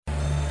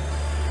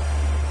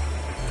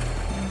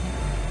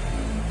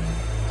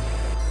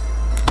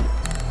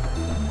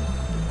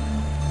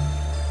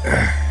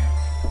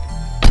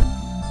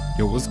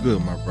Yo, what's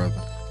good, my brother?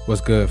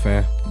 What's good,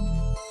 fam?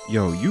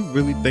 Yo, you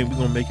really think we're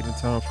gonna make it in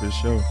time for the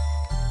show?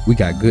 We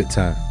got good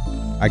time.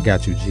 I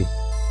got you, G.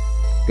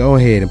 Go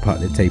ahead and pop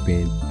the tape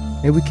in.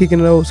 And we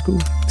kicking it old school.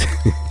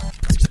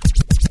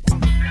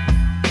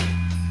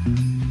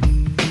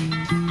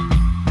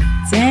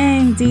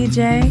 Dang,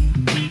 DJ.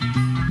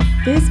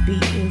 This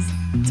beat is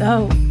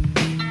dope.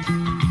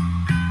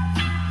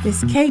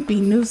 This can't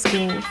be new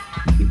school.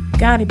 You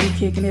gotta be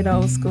kicking it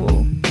old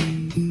school.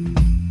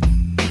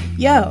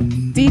 Yo,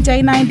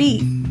 DJ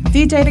 9D,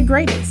 DJ the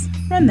greatest.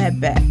 Run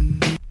that back.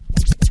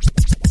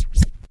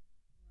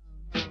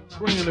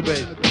 Bring in the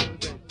bass.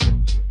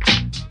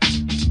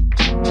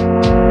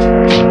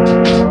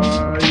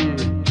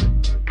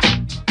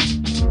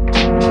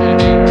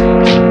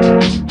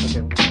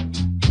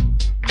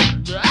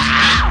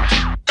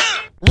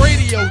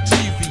 Radio,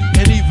 TV,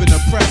 and even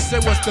the press say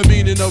what's the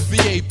meaning of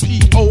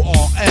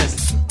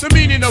VAPORS? The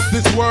meaning of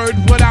this word,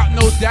 without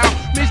no doubt,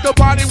 means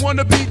nobody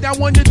wanna be down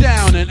when you're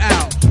down and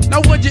out.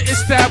 Now when you're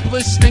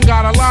established and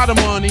got a lot of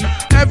money,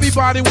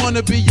 everybody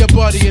wanna be your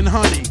buddy and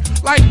honey.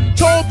 Like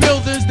tall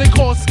buildings they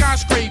call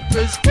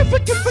skyscrapers.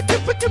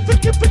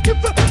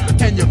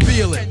 Can you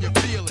feel it?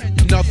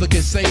 Nothing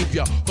can save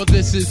ya, but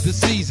this is the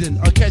season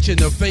of catching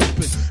the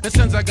vapors. And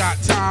since I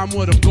got time,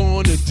 what I'm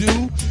gonna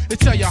do is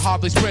tell you how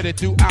they spread it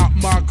throughout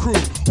my crew.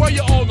 Well,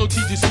 you all know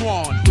TG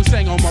Swan, who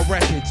sang on my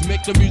records.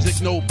 Make the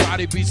music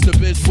nobody beats the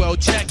biz, well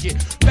check it.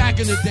 Back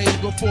in the days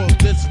before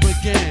this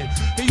began,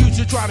 he used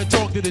to try to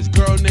talk to this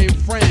girl named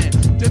Fran.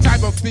 The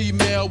type of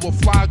female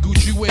with fly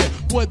Gucci wear,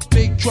 with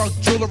big truck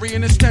jewelry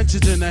and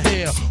extensions in her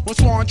hair. When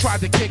Swan tried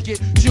to kick it,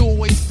 she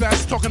always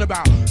fast, talking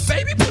about,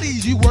 baby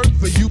please, you work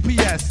for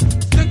UPS.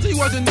 Since he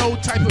wasn't no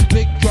type of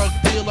big drug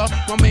dealer,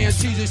 my man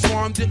TJ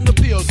Swan didn't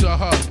appeal to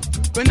her.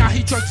 But now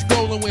he trucks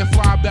gold and wear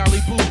fly belly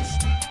boots,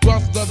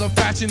 rough leather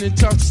fashion and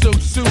tough silk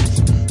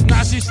suits.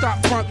 Now she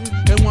stopped fronting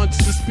and wants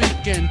to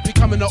speak and be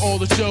coming to all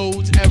the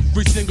shows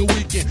every single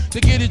weekend. To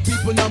get his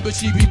people number,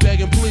 she be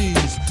begging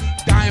please,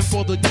 dying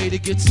for the day to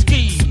get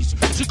skis.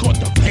 She caught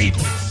the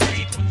vapors.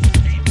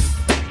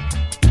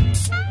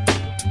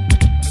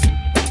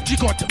 She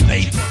caught the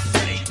vapors.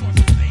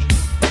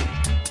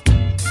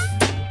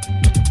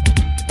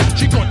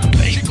 She caught the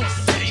vapors.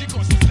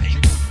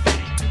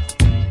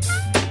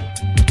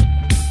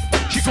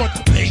 She caught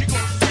the vapors.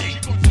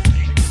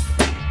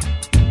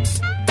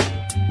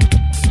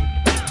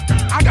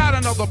 I got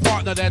another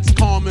partner that's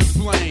calm and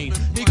plain.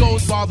 He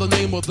goes by the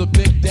name of the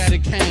Big Daddy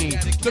Kane.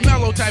 The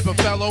mellow type of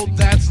fellow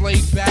that's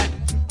laid back.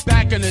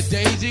 Back in the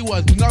days, he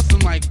was nothing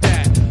like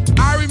that.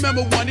 I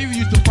remember when he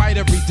used to fight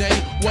every day.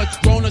 What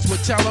grown-ups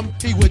would tell him,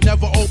 he would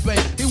never obey.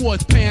 He wore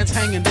his pants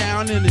hanging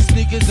down and his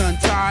sneakers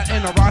untied,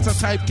 and a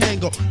Rasta-type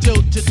Kango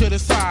tilted to the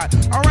side.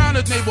 Around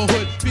his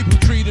neighborhood, people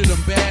treated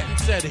him bad and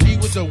said he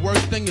was the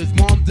worst thing his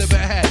mom's ever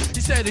had. He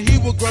said he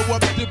would grow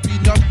up to be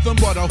nothing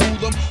but a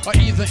hoodlum, or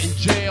either in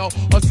jail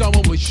or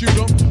someone would shoot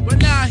him. But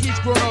now he's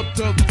grown up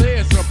to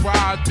their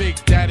surprise. Big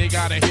Daddy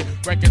got a hit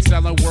record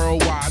selling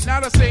worldwide. Now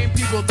the same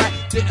people that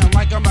didn't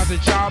like him as a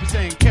job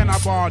saying, can I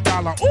borrow a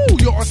dollar? Ooh,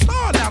 you're a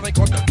star. Now they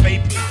got the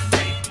vapors.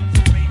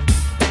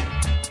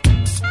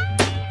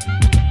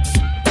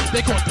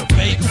 They got the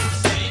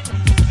vapors.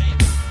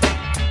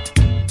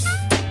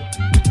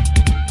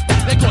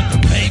 They got the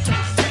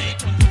vapors.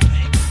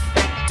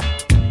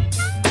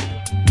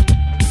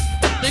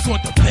 They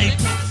got the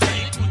vapors.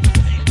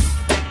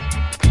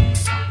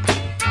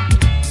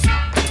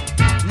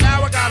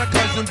 Now I got a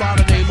cousin by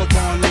the name of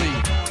Von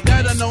Lee,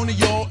 better known to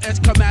y'all as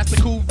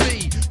Kamaster Cool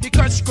V. He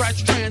cuts,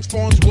 scratch,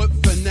 transforms with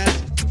finesse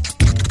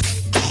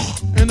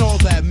and all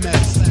that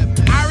mess.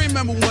 I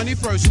remember when he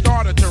first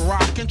started to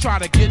rock and try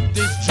to get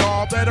this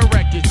job at a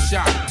record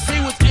shop.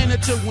 He was in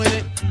it to win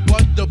it,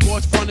 but the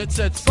boss fronted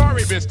said,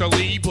 sorry Mr.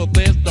 Lee, but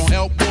there's no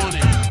help on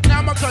it.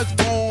 Now my cousin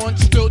Vaughn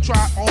still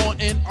try on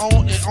and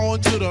on and on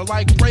to the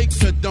like break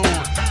of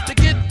dawn to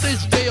get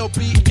this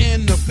JLB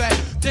in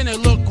effect. Then they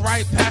look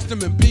right past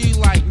him and be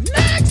like,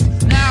 next!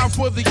 Now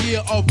for the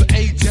year of the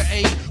age of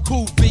 8,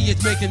 Cool V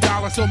is making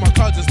dollars, so my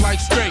cousin's like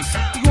straight.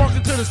 He walked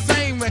into the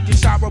same record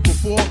shop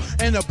before,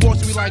 and the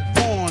boss be like,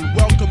 Vaughn,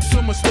 welcome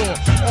to my store,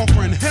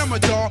 offering him a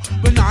jar,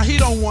 but nah, he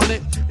don't want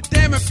it.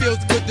 Damn, it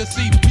feels good to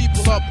see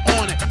people up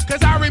on it.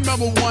 Cause I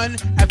remember one,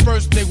 at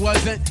first they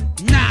wasn't.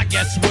 Now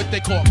guess what they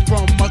caught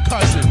from my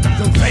cousin?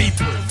 The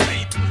vapors.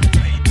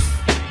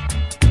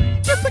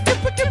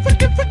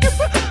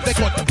 They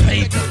caught the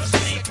vapors.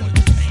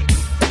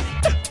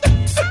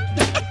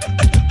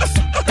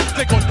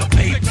 They caught the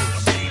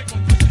vapors.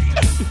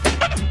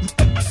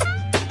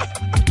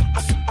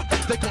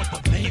 They caught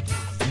the vapors.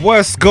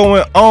 What's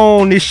going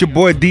on? It's your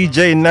boy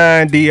DJ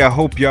 9D. I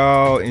hope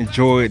y'all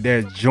enjoyed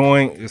that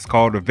joint. It's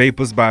called The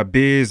Vapors by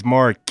Biz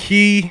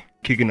Markie.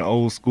 Kicking the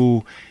old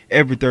school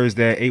every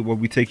Thursday at 8, where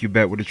we take you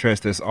back with the tracks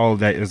that's all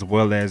that, as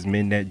well as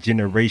mend that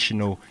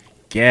generational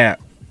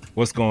gap.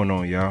 What's going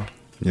on, y'all?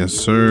 Yes,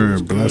 sir.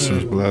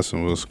 Blessings.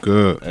 What's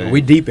good? Hey. We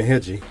deep in here,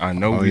 G. I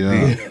know we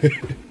did.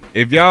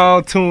 If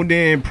y'all tuned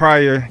in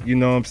prior, you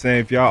know what I'm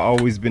saying, if y'all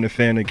always been a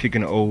fan of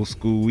Kicking the Old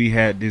School, we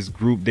had this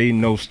group, they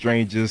no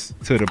strangers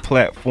to the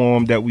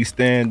platform that we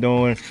stand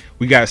on.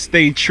 We got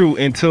Stay True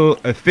Until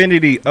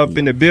Affinity up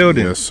in the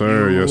building. Yes,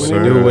 sir. Yes, What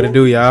sir. it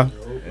do, y'all?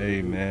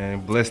 Hey,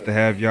 man, blessed to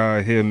have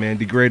y'all here, man.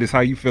 The Greatest,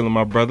 how you feeling,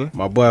 my brother?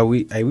 My boy,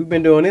 we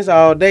been doing this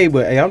all day,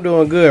 but hey, I'm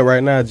doing good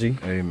right now, G.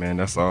 Hey, man,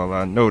 that's all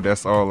I know.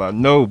 That's all I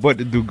know, but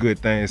to do good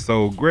things.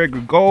 So,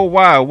 Gregory Gold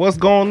Wild, what's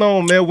going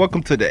on, man?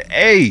 Welcome to the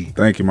A.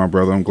 Thank you, my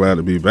brother. I'm glad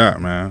to be back,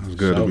 man. It's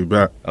good to be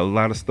back. A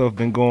lot of stuff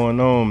been going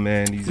on,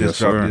 man. You just Yes,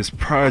 dropped sir. this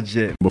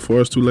project.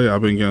 Before it's too late,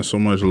 I've been getting so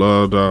much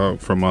love, dog,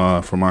 from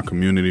my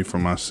community,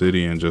 from my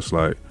city, and just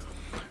like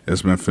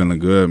it's been feeling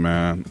good,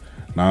 man.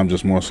 Now I'm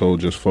just more so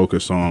just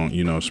focused on,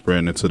 you know,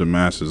 spreading it to the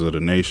masses of the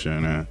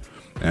nation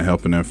and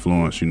helping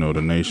influence, you know,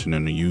 the nation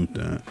and the youth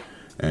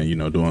and you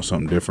know, doing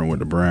something different with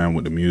the brand,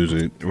 with the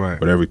music, Right.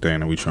 with everything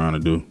that we trying to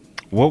do.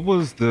 What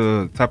was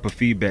the type of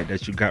feedback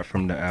that you got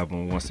from the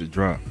album once it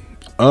dropped?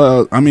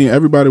 I mean,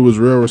 everybody was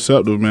real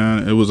receptive,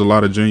 man. It was a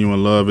lot of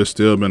genuine love. It's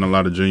still been a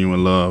lot of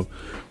genuine love.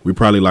 We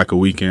probably like a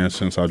weekend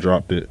since I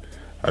dropped it.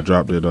 I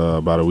dropped it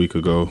about a week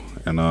ago,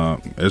 and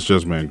it's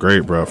just been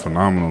great, bro.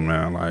 Phenomenal,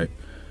 man.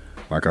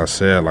 Like I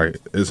said, like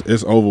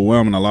it's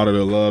overwhelming. A lot of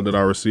the love that I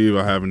receive,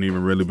 I haven't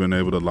even really been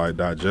able to like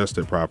digest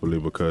it properly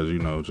because, you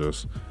know,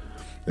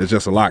 it's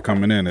just a lot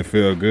coming in. It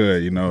feel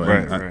good, you know.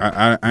 Right, And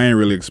right. I ain't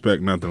really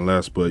expect nothing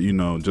less, but you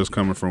know, just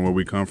coming from where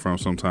we come from,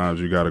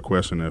 sometimes you got to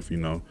question if, you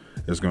know,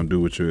 it's gonna do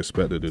what you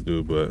expect it to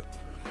do. But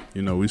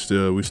you know, we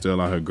still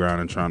out here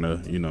grinding, trying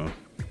to, you know,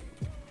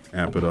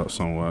 amp it up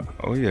somewhat.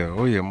 Oh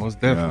yeah, most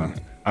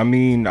definitely. I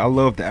mean, I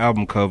love the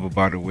album cover,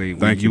 by the way.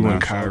 With Thank you, and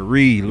man.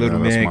 Kyrie, little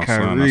that's man my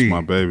Kyrie. son, that's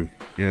my baby,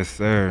 Yes,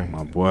 sir.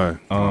 my boy,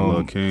 my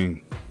little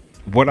king.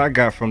 What I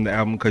got from the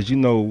album, because you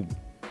know,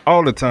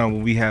 all the time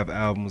when we have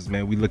albums,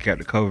 man, we look at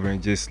the cover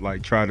and just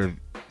like try to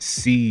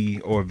see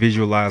or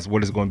visualize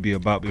what it's going to be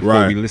about before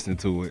Right. we listen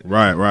to it.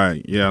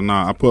 Right. Yeah,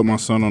 nah, I put my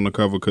son on the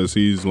cover because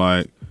he's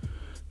like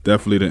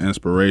definitely the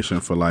inspiration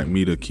for like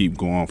me to keep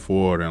going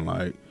forward and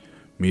like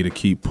me to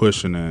keep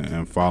pushing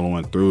and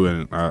following through.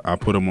 And I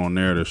put him on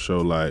there to show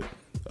like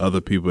other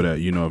people that,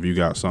 you know, if you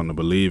got something to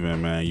believe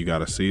in, man, you got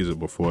to seize it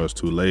before it's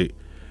too late.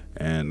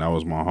 And that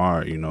was my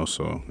heart, you know,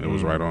 so it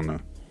was right on there.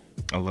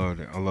 I love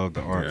it. I love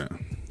the art. Yeah.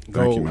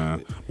 Thank you,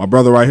 man. My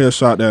brother right here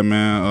shot that,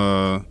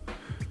 man.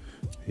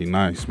 He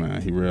nice,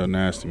 man. He real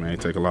nasty, man. He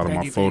take a lot of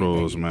my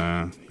photos,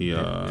 man. He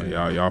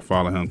y'all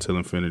follow him till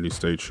infinity,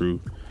 stay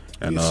true.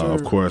 And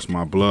of course,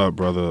 my blood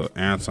brother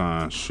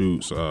Anton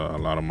shoots a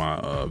lot of my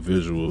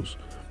visuals,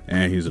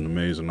 and he's an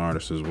amazing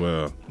artist as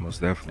well.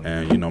 Most definitely.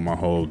 And you know, my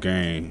whole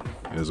gang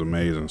is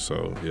amazing.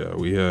 So yeah,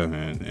 we here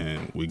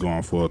and we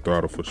going full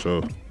throttle for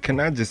sure. Can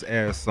I just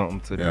add something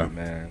to that, Yeah.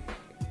 man?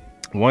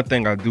 One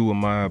thing I do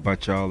admire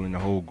about y'all and the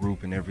whole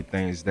group and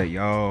everything is that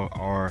y'all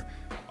are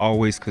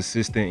always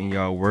consistent in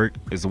y'all work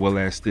as well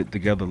as stick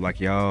together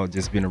like y'all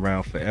just been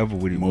around forever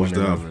with Most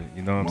one def. another.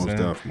 You know what I'm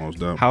saying? Most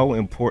def. How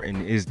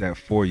important is that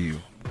for you?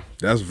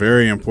 That's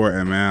very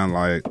important, man.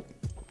 Like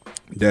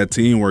that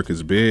teamwork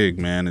is big,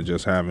 man, and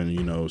just having,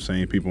 you know,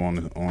 same people on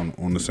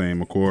the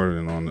same accord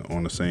and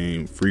on the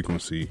same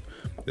frequency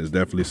is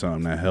definitely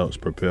something that helps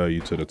propel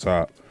you to the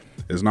top.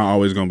 It's not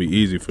always gonna be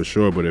easy for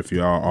sure, but if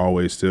y'all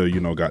always still, you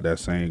know, got that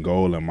same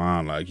goal in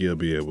mind, like you'll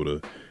be able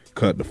to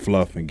cut the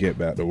fluff and get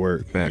back to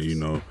work. Facts. And, you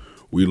know,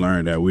 we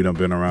learned that we done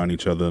been around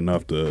each other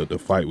enough to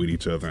fight with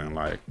each other and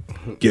like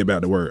get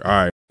back to work. All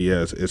right,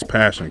 yes, it's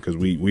passion because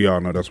we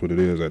all know that's what it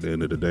is at the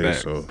end of the day.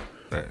 Facts. So.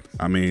 Facts.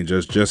 I mean,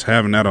 just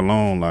having that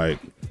alone, like,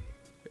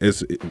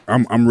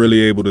 I'm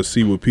really able to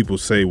see what people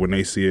say when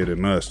they see it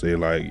in us. They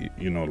like,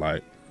 you know,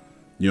 like,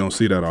 you don't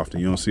see that often.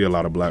 You don't see a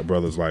lot of black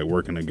brothers like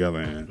working together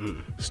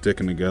and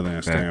sticking together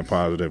and staying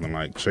positive and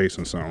like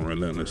chasing something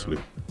relentlessly.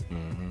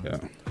 Yeah.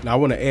 Now I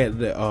want to add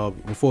that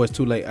Before It's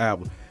Too Late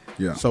album.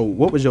 Yeah. So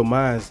what was your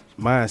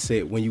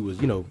mindset when you was,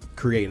 you know,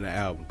 creating the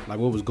album? Like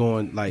what was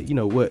going, like, you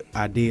know, what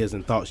ideas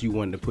and thoughts you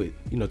wanted to put,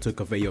 you know, to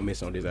convey your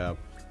message on this album?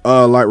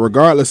 Like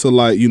regardless of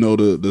like, you know,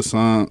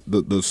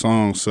 the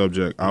song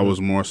subject, I was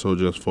more so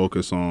just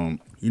focused on,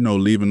 you know,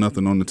 leaving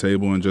nothing on the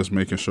table and just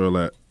making sure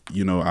that,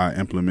 you know, I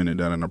implemented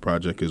that in the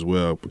project as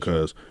well,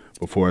 because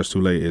before it's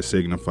too late, it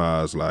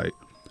signifies like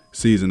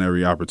seizing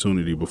every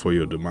opportunity before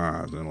your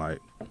demise. And like,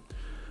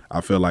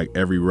 I feel like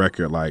every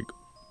record, like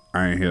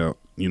I ain't here,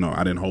 you know,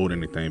 I didn't hold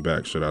anything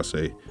back, should I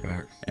say.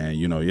 Facts. And,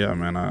 you know, yeah,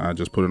 man, I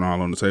just put it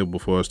all on the table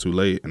before it's too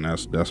late. And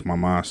that's my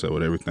mindset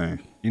with everything.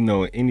 You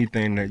know,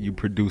 anything that you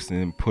produce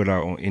and put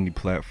out on any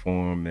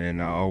platform, man,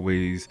 I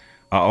always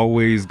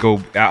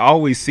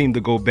seem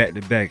to go back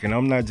to back. And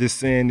I'm not just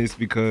saying this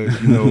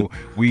because, you know,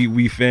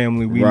 we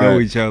family, we know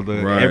Right, each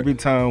other. right. Every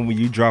time when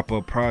you drop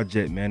a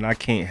project, man, I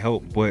can't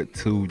help but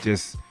to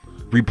just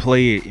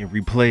replay it and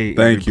replay it.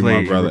 Thank you, and replay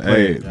my it brother. and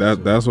replay Hey,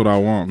 it. that's what I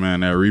want,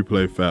 man. That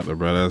replay factor,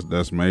 bro.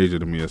 That's major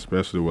to me,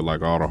 especially with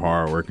like all the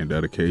hard work and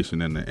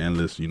dedication and the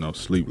endless, you know,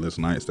 sleepless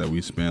nights that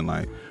we spend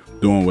like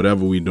doing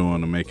whatever we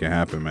doing to make it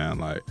happen, man.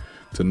 Like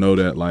to know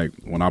that like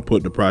when I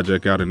put the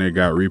project out and it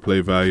got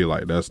replay value,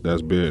 like that's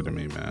big to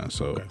me, man.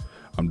 So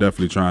I'm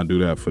definitely trying to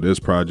do that for this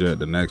project,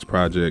 the next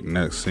project,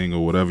 next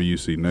single, whatever you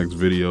see, next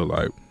video,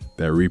 like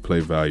that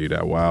replay value,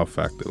 that wow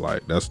factor,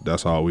 like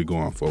that's all we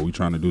going for. We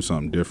trying to do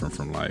something different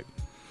from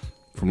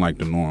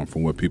the norm,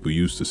 from what people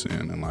used to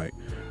seeing, and like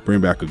bring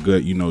back a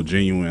good,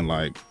 genuine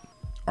like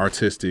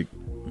artistic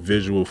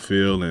visual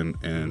feel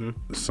and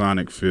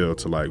sonic feel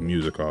to like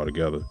music all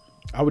together.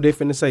 I would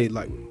definitely say,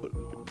 like,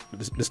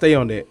 to stay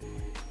on that,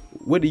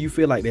 what do you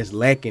feel like that's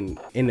lacking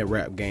in the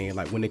rap game,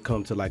 like when it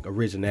comes to like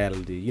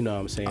originality? You know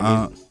what I'm saying?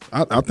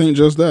 I think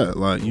just that,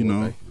 like,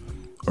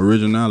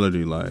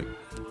 originality. Like,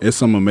 it's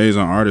some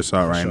amazing artists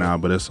out right now,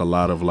 but it's a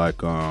lot of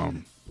like,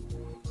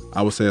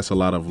 I would say it's a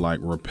lot of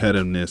like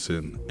repetitiveness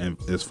and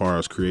as far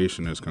as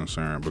creation is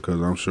concerned, because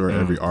I'm sure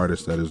every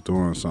artist that is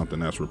doing something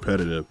that's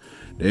repetitive,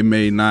 they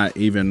may not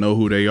even know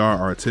who they are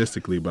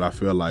artistically, but I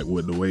feel like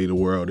with the way the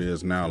world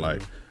is now,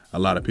 like a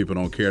lot of people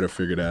don't care to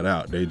figure that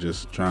out. They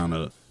just trying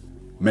to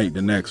make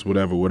the next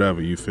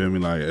whatever, you feel me?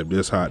 Like if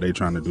this hot, they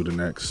trying to do the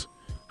next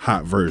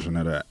hot version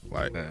of that.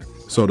 Like,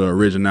 so the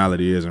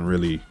originality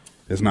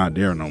it's not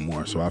there no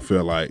more. So I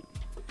feel like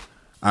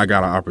I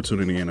got an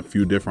opportunity, and a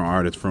few different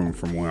artists from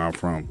where I'm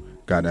from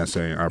got that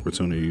same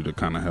opportunity to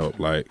kind of help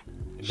like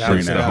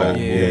bring that home.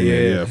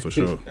 Yeah, for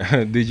sure.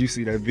 Did you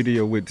see that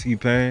video with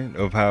T-Pain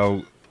of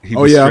how he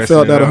Oh was yeah, I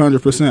felt stressing that it out?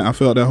 100%. I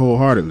felt that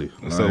wholeheartedly.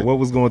 So Like, what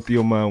was going through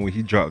your mind when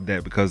he dropped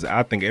that? Because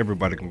I think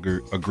everybody can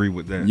agree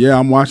with that. yeah,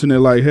 I'm watching it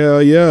like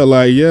hell yeah,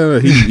 like yeah,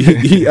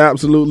 he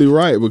absolutely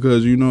right,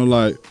 because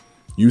like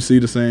you see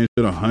the same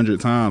shit 100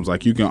 times.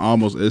 Like you can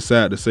almost, it's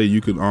sad to say,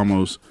 you can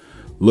almost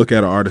look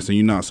at an artist, and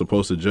you're not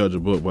supposed to judge a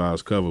book by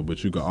its cover,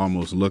 but you can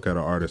almost look at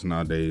an artist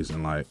nowadays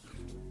and like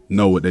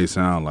know what they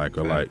sound like,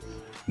 or like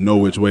know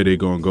which way they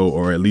gonna go,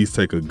 or at least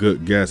take a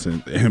good guess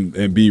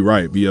and be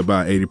right, be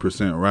about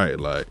 80% right.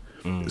 Like,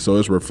 so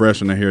it's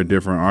refreshing to hear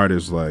different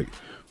artists like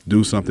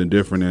do something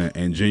different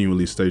and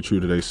genuinely stay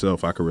true to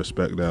themselves. I could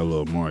respect that a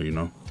little more,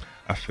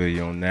 I feel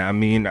you on that. I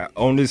mean,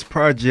 on this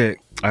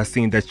project, I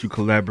seen that you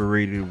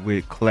collaborated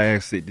with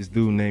Classic, this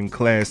dude named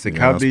Classic. Yeah,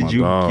 How that's did my you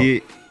dog.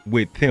 get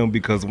with him?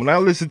 Because when I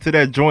listened to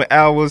that joint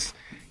Hours,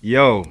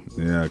 yo,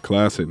 Yeah,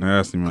 Classic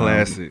Nasty, man.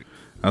 Classic.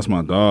 That's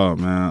my dog,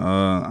 man.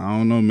 I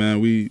don't know,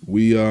 man. We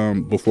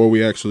before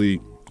we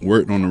actually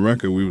worked on the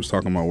record, we was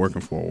talking about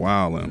working for a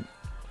while, and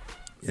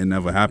it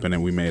never happened,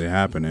 and we made it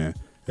happen, and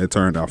it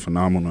turned out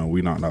phenomenal, and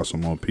we knocked out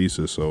some more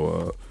pieces.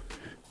 So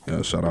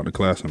yeah, shout out to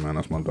Classic, man.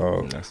 That's my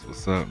dog. That's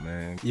what's up,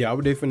 man. Yeah, I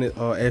would definitely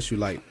ask you,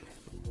 like,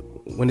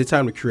 when it's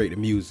time to create the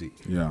music,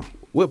 Yeah.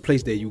 what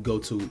place that you go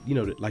to,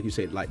 like you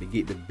said, like to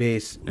get the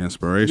best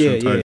Inspiration Yeah,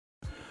 type.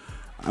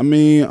 I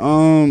mean,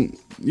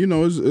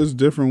 it's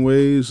different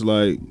ways.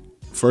 Like,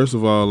 first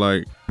of all,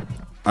 like,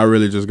 I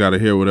really just gotta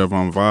hear whatever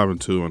I'm vibing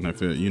to, and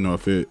if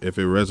it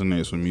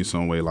resonates with me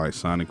some way, like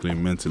sonically,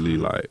 mentally,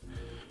 like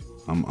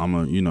I'm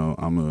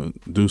a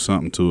do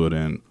something to it,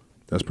 and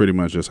that's pretty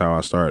much just how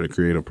I started the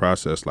creative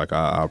process. Like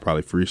I'll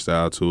probably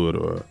freestyle to it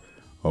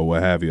or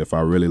what have you. If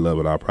I really love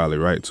it, I'll probably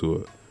write to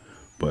it.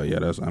 But yeah,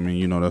 that's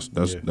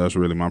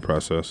really my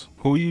process.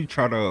 Who you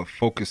try to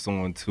focus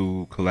on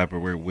to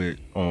collaborate with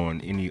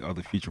on any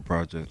other future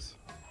projects?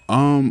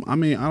 I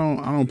mean,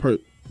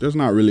 there's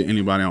not really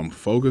anybody I'm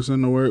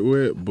focusing to work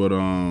with, but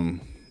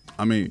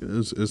I mean,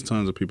 it's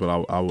tons of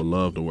people I would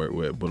love to work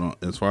with.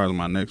 But as far as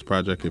my next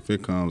project, if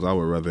it comes, I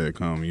would rather it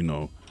come,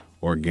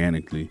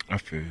 organically. I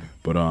feel you.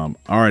 But I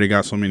already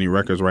got so many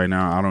records right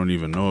now, I don't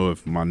even know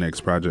if my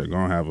next project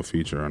gonna have a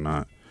feature or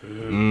not.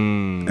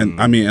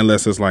 And I mean,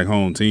 unless it's like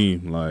home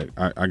team, like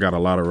I got a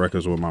lot of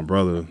records with my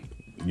brother,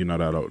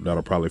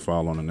 that'll probably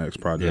fall on the next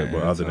project. Yeah,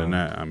 but other than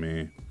that, I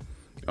mean,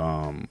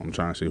 I'm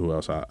trying to see who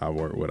else I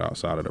work with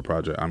outside of the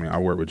project. I mean, I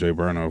work with Jay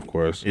Burner, of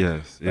course.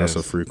 Yes. That's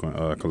a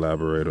frequent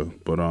collaborator.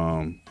 But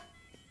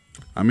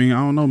I mean, I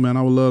don't know, man.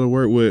 I would love to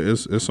work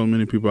with. It's so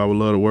many people I would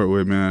love to work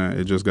with, man.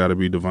 It just got to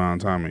be divine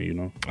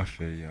timing, I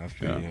feel you.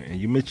 You. And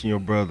you mentioned your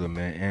brother,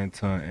 man,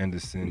 Anton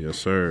Anderson. Yes,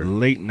 sir.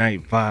 Late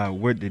night vibe.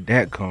 Where did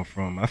that come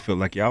from? I feel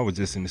like y'all was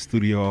just in the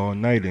studio all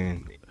night,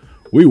 and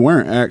We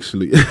weren't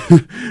actually.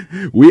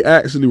 We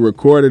actually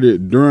recorded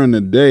it during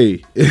the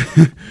day.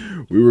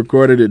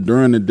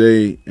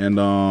 And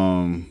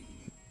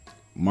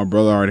my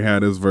brother already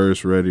had his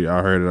verse ready.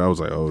 I heard it. I was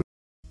like, oh,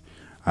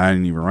 I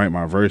didn't even write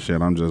my verse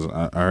yet. I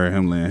heard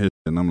him laying his shit,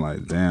 and I'm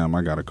like, damn,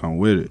 I gotta come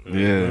with it.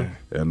 yeah.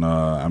 And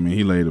I mean,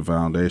 he laid the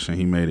foundation.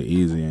 He made it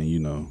easy,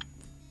 and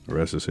the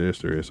rest is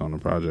history. It's on the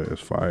project.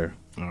 It's fire.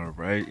 All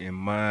right. And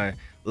my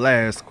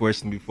last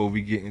question before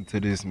we get into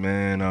this,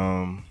 man.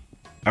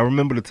 I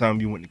remember the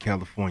time you went to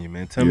California,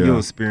 man. Tell me Yeah. your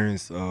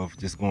experience of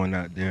just going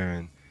out there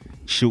and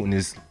shooting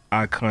this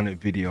iconic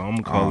video. I'm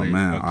gonna call Oh, it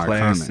man, a iconic.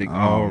 classic Oh,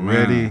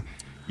 already. man.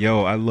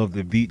 Yo, I love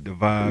the beat, the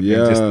vibe, and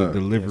Yeah. just the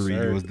delivery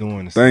Yes, sir. you was doing.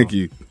 and Thank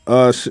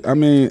stuff. you. I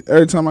mean,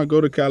 every time I go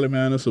to Cali,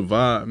 man, it's a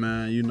vibe,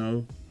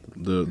 man.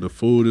 The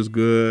food is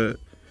good,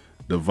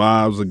 the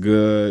vibes are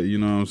good. You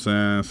know what I'm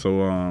saying?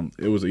 So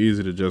it was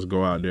easy to just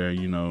go out there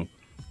and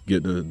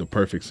get the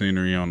perfect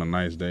scenery on a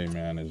nice day,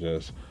 man, and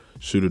just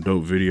shoot a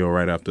dope video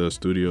right after a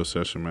studio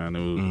session, man.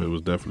 It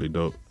was definitely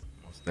dope.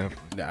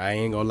 Definitely. I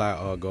ain't gonna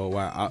lie, go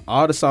wild.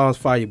 All the songs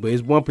fire, but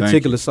it's one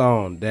particular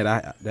song that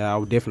I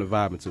was definitely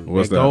vibing to.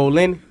 What's that? Gold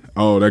Lenny.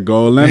 Oh, that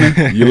Gold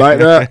Lenny? You like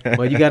that?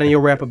 Well, you got in your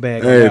rapper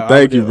bag. Hey,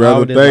 thank you,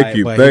 brother. Thank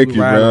you,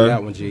 bro.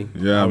 That one, G.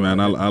 Yeah, man,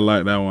 I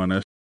like that one.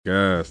 That's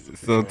gas.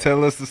 So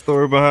tell us the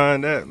story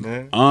behind that,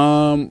 man.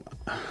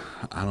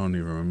 I don't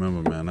even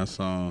remember, man. That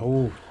song.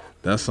 Ooh.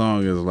 That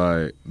song is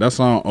like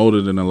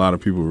older than a lot of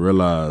people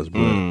realize,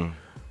 but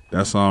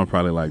that song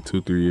probably like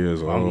 2-3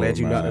 years old. I'm glad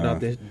you knocked it off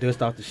the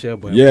dust off the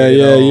shelf, but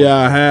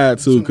yeah. I had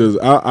to because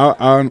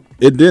I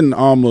it didn't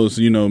almost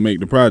make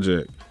the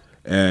project,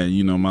 and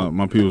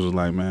my people was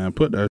like, man,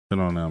 put that shit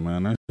on there,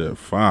 man. That shit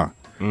fire.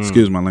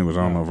 Excuse my language.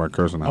 I don't know if I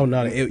curse or not. Oh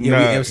no, we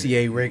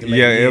FCA regulated.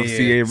 Yeah,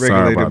 FCA regulated.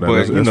 Sorry about that.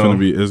 But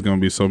it's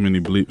gonna be so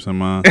many bleeps in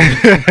mine.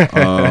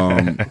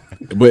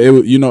 But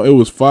it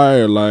was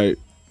fire. Like,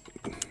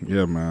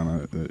 yeah,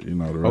 man.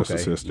 The rest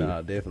is history.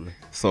 Nah, definitely.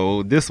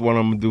 So this one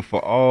I'm gonna do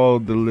for all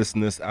the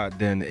listeners out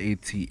there in the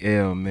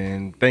ATL,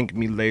 man. Thank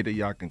me later.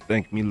 Y'all can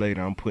thank me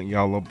later. I'm putting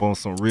y'all up on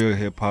some real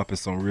hip hop and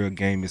some real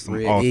gaming, some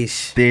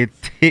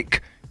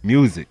authentic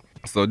music.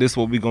 So this is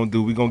what we're going to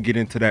do. We're going to get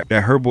into that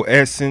Herbal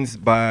Essence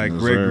by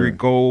Gregory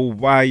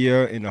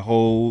Goldwire and the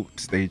whole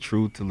Stay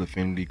True to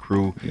L'Affinity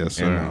crew. Yes,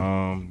 sir.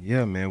 And,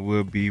 yeah, man,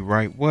 we'll be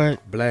right Black.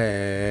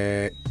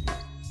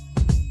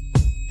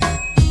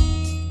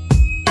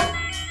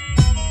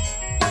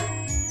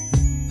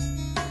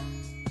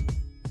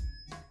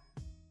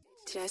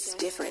 Just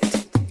different.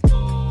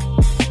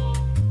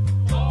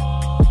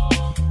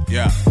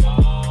 Yeah.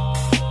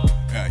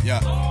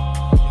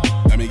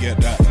 Let me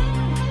get that.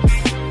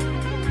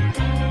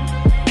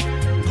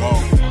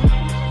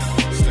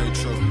 Stay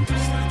true.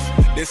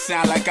 This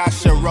sound like I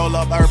should roll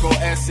up Herbal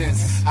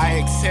Essence. I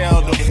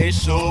exhale the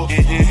issue and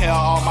inhale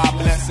all my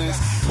blessings.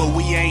 But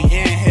we ain't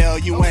in hell,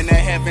 you in the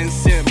heaven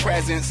sent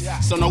presence.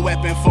 So no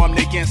weapon formed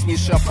against me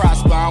shall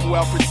prosper. I'm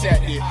well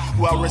protected,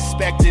 well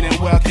respected, and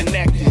well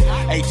connected.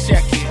 Hey,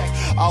 check it.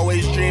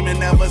 Always dreaming,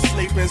 never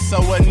sleeping, so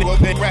a nigga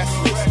been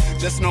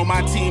restless. Just know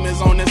my team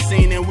is on the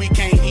scene and we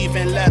can't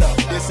even let up.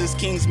 This is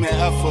Kingsman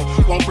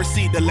effort, won't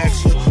proceed to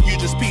lecture. You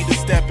just peep the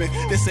stepping,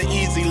 this an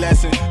easy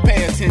lesson.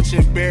 Pay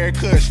attention, Barry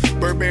Kush,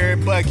 Burberry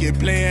bucket,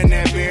 playing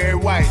that Barry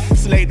White.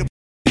 Slay the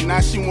now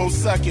she won't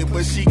suck it,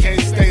 but she can't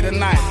stay the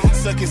night.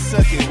 Suck it,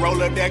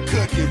 roll up that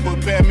cookie,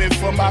 prepare me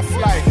for my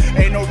flight.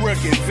 Ain't no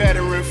rookie,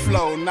 veteran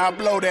flow, now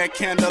blow that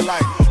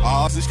candlelight.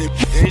 All this shit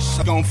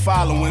gon'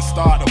 follow and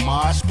start a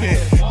mosh pit.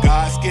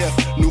 God's gift,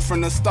 knew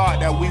from the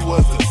start that we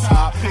was the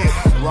top hit.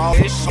 Raw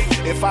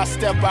shit, if I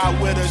step out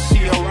with her,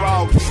 she a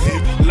raw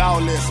shit.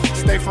 Lawless,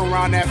 stay from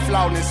around that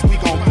flawless, we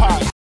gon'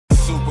 pop.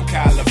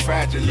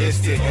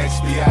 Supercalifragilistic,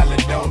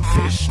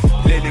 expialidocious.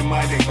 Plenty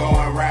money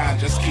going round,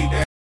 just keep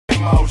that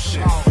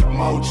motion.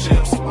 More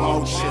chips,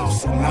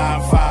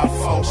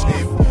 954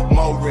 shit.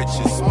 More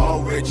riches.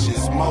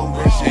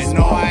 And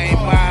no, I ain't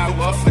buying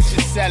what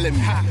you're selling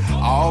me.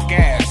 All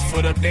gas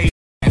for the day,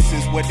 this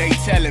is what they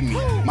telling me.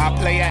 My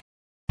player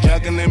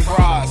juggling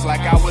bras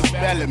like I was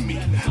Bellamy.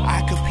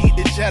 I compete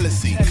the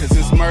jealousy, cause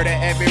it's murder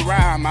every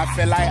rhyme. I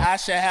feel like I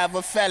should have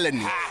a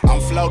felony. I'm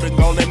floating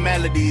golden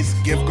melodies,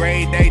 give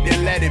grade day,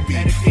 then let it be.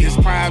 It's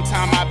prime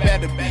time, I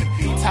better be.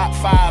 Top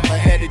 5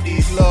 ahead of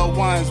these little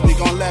ones, we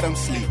gon' let them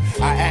sleep.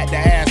 I act the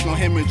ass, no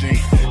hemorrhaging.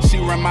 She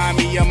remind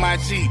me of my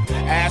Jeep.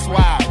 Ass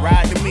wide,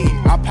 ride to me.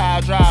 I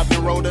pile drive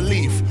and roll the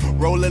leaf.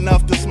 Roll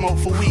enough to smoke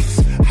for weeks.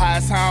 High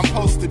as how I'm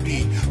supposed to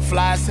be.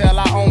 Fly as hell,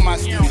 I own my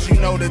steeds. You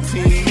know the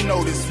team, you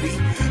know the speed.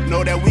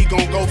 Know that we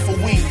gon' go for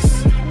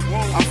weeks.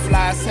 I'm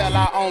fly as hell,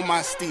 I own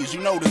my steeds. You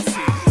know the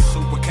team.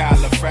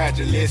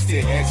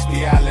 Supercalifragilistic,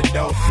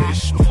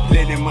 expialidocious.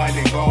 Plenty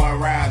money going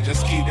round,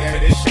 just keep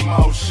that ish in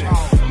motion.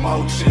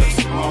 More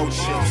chips,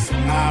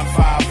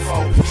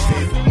 954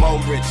 shit. More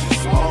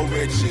riches,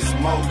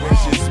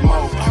 more.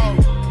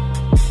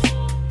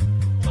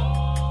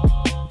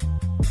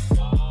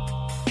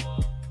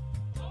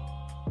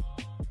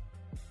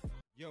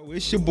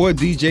 It's your boy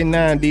DJ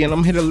 9D, and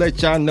I'm here to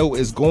let y'all know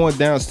it's going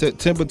down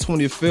September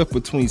 25th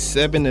between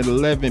 7 and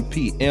 11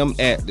 p.m.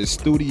 at the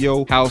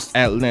Studio House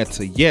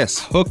Atlanta. Yes,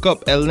 Hook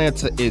Up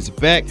Atlanta is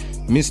back.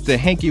 Mr.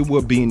 Hanky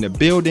will be in the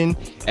building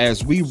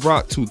as we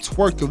rock to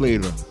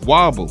Twerkulator,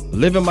 Wobble,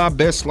 Living My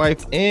Best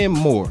Life, and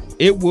more.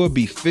 It will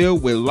be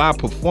filled with live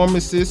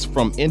performances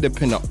from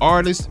independent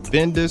artists,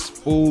 vendors,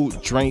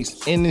 food,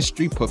 drinks,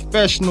 industry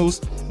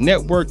professionals,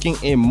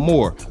 networking, and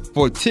more.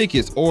 For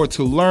tickets or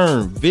to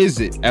learn,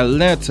 visit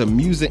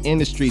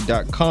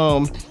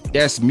AtlantaMusicIndustry.com.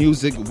 That's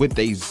music with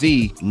a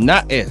Z,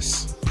 not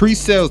S.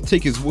 Pre-sales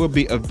tickets will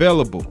be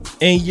available.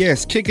 And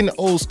yes, Kicking the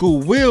Old School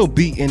will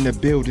be in the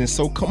building,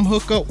 so come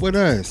hook up with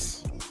us.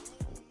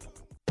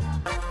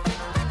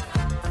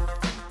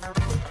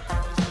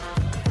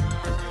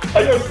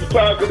 Hey, yo, this is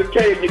Drive to the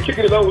K, and you're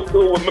Kicking it Old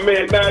School with my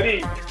man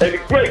 9E. And the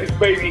greatest,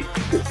 baby,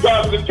 is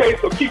Drive to the K,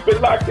 so keep it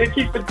locked in,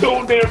 keep it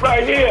tuned in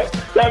right here.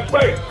 That's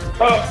right.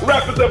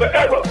 Rappers of an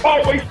era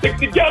always stick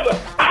together.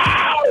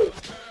 Ow!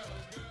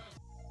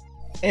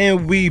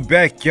 And we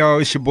back, y'all.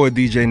 It's your boy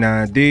DJ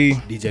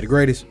 9D. DJ the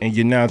Greatest. And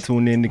you're now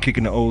tuned in to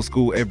Kicking the Old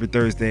School every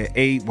Thursday at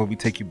 8, where we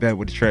take you back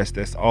with the tracks.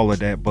 That's all of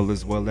that, but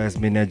as well as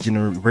been that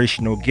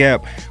generational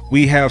gap.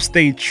 We have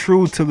Stay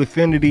True to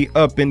Infinity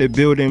up in the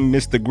building.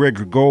 Mr.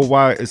 Gregory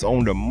Goldwire is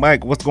on the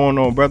mic. What's going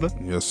on, brother?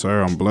 Yes,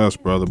 sir. I'm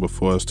blessed, brother.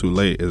 Before It's Too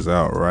Late is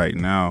out right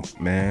now.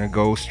 Man,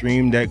 go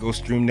stream that. Go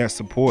stream that.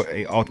 Support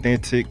a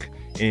authentic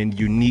and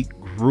unique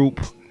group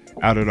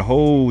out of the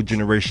whole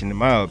generation, in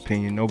my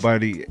opinion.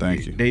 Nobody.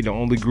 Thank you. They the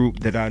only group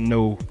that I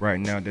know right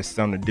now that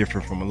sounded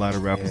different from a lot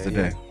of rappers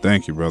today.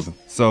 Thank you, brother.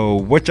 So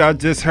what y'all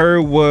just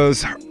heard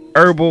was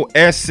Herbal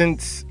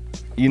Essence.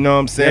 You know what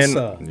I'm saying? Yes,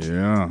 sir.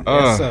 Yeah.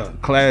 Yes, sir.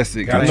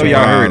 Classic. I Got know your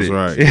y'all heard vibes it.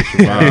 right. Get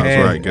your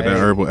vibes right. Get that Hey.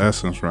 herbal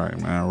essence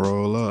right, man.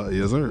 Roll up.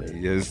 Yes, sir.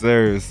 Yes,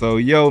 sir. So,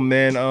 yo,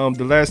 man,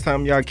 the last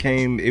time y'all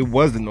came, it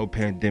wasn't no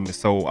pandemic.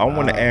 So I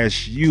want to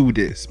ask you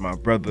this, my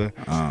brother.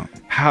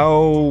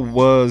 How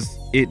was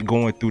it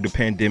going through the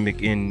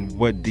pandemic, and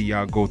what do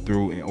y'all go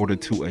through in order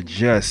to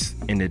adjust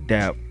and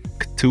adapt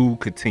to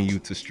continue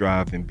to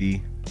strive and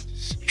be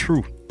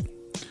true?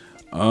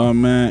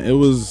 Man, it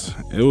was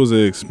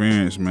an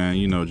experience, man.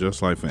 You know,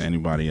 just like for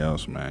anybody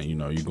else, man. You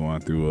know, you're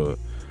going through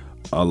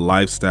a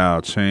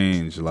lifestyle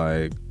change,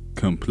 like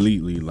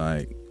completely,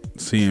 like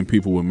seeing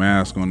people with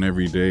masks on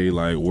every day,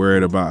 like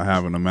worried about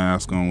having a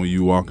mask on when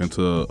you walk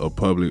into a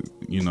public,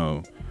 you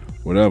know,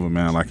 whatever,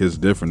 man. Like it's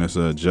different. It's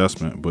an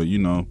adjustment, but you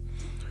know,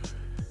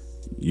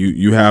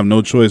 you have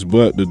no choice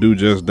but to do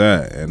just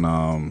that,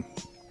 and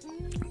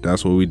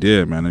that's what we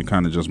did, man. It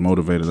kind of just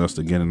motivated us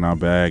to get in our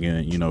bag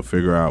and, you know,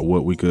 figure out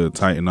what we could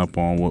tighten up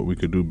on, what we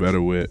could do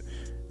better with,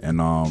 and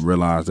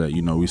realize that,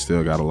 you know, we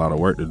still got a lot of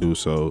work to do.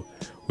 So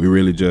we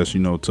really just, you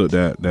know, took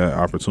that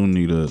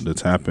opportunity to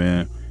tap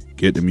in,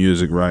 get the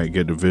music right,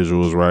 get the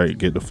visuals right,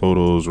 get the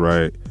photos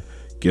right,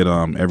 get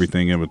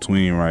everything in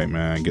between right,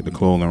 man, get the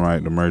clothing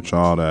right, the merch,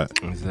 all that.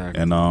 Exactly.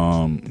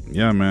 And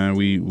yeah, man,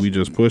 we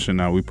just pushing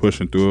now. We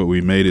pushing through it. We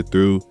made it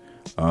through.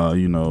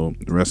 You know,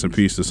 rest in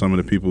peace to some of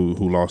the people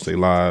who lost their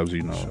lives,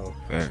 you know,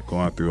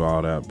 going through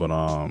all that. But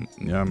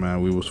yeah,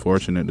 man, we was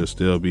fortunate to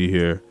still be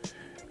here,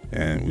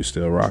 and we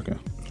still rocking.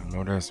 I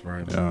know that's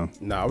right. Yeah.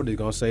 No, I was just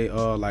gonna say,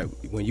 like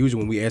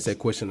when we ask that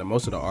question to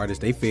most of the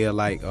artists, they feel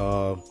like,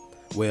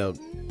 well,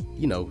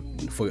 you know,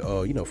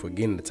 for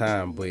getting the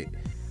time, but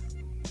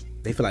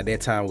they feel like that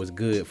time was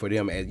good for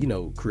them, as you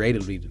know,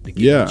 creatively to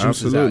get the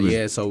juices out.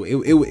 Yeah, so it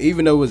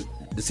even though it was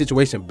the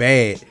situation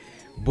bad,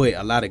 but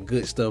a lot of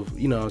good stuff,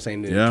 you know what I'm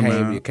saying,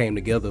 that came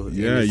together.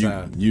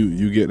 Yeah,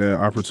 you get that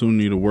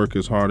opportunity to work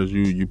as hard as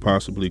you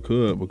possibly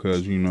could,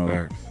 because you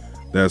know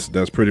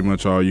that's pretty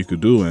much all you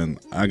could do. And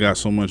I got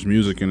so much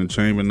music in the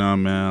chamber now,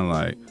 man.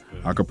 Like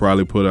I could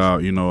probably put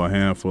out, you know, a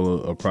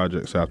handful of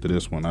projects after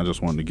this one. I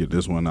just wanted to get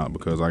this one out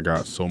because I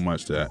got so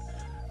much that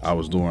I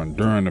was doing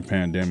during the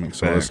pandemic.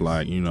 So it's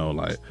like, you know,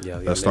 like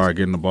let's start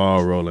getting the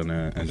ball rolling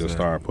and just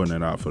start putting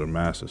it out for the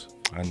masses.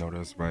 I know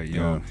that's right,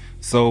 yo. Yeah.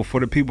 So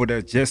for the people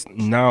that just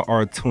now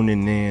are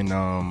tuning in,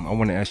 I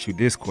want to ask you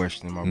this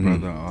question, my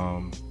brother.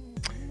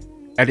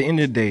 At the end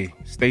of the day,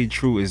 Stay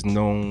True is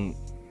known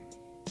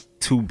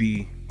to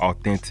be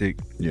authentic,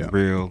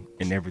 real,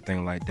 and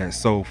everything like that.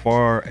 So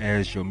far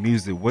as your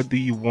music, what do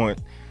you want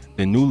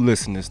the new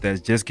listeners that's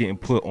just getting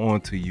put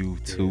on to you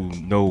to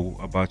know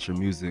about your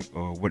music,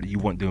 or what do you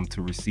want them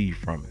to receive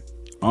from it?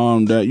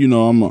 That, you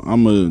know,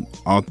 I'm a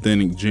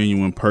authentic,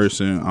 genuine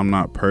person. I'm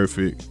not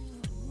perfect.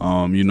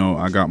 You know,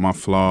 I got my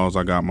flaws,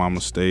 I got my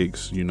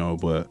mistakes, you know,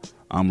 but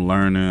I'm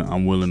learning.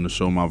 I'm willing to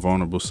show my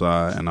vulnerable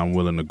side, and I'm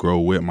willing to grow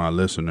with my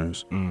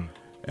listeners.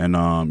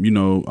 And, you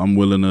know, I'm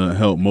willing to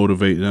help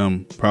motivate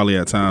them probably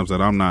at times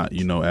that I'm not,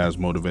 you know, as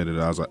motivated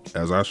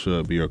as I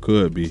should be or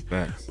could be.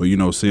 Facts. But, you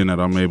know, seeing that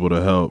I'm able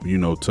to help, you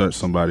know, touch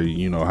somebody,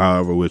 you know,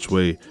 however which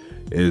way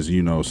is,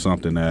 you know,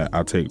 something that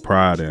I take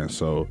pride in.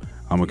 So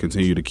I'm going to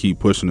continue to keep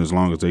pushing as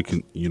long as they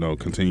can, you know,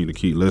 continue to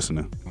keep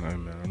listening. All right,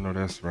 man. I know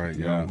that's right,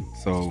 y'all.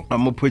 So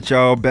I'm going to put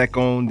y'all back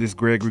on this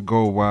Gregory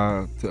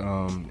Goldwire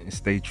to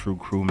Stay True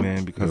crew,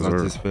 man, because I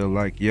just feel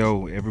like,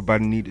 yo,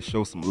 everybody need to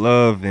show some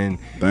love and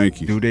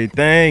do their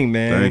thing,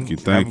 man. Thank you.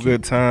 Have a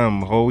good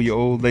time. Hold your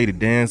old lady.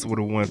 Dance with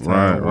her one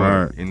time.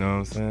 Right. You know what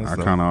I'm saying? I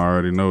kind of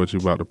already know what you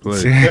about to play.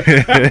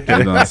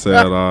 You done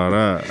said all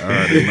that. I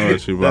already know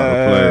what you about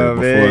to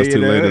play. Before It's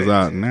Too Late is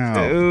out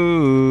now.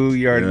 Ooh,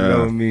 you already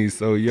know me.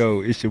 So,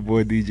 yo, it's your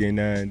boy DJ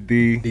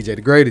 9D. DJ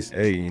the Greatest.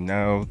 Hey,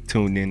 now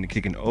tuned in to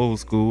Kicking the Old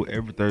School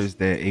every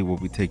Thursday at 8, where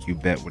we take you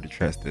back with the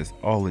tracks. That's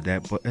all of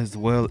that, but as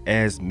well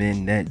as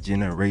men that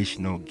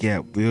generational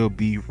gap. We'll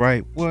be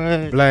right.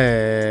 What?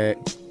 Black.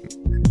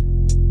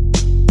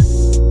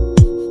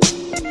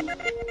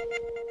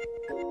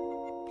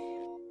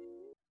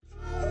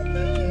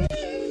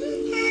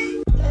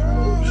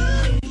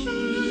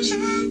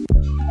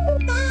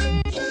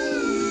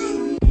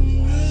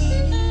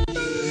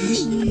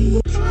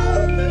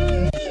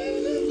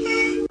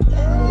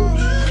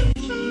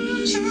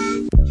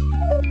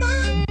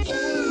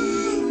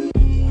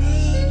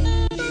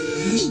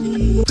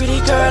 Pretty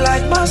girl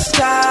like my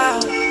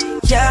style.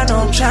 Yeah, I know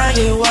I'm trying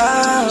to get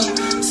wild.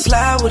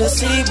 Slide with a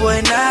city boy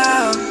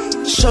now.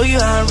 Show you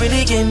how I'm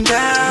really getting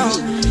down.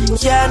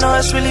 Yeah, I know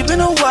it's really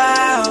been a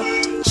while.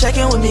 Check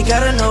in with me,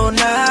 gotta know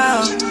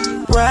now.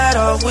 Ride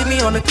off with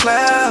me on the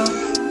cloud.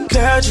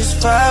 Girl,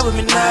 just vibe with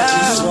me now. I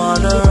just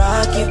wanna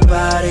rock your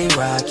body,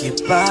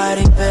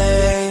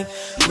 babe.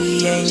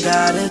 We ain't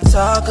gotta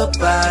talk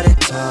about it,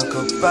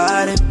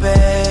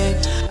 babe.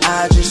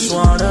 I just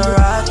wanna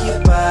rock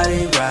your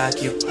body,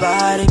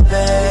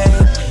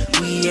 babe.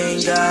 We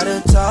ain't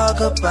gotta talk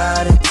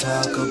about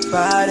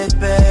it,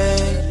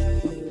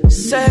 babe.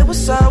 Say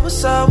what's up.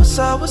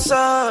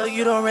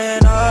 You done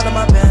ran all of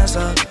my pants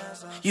up.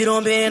 You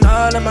done been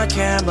all of my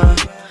camera.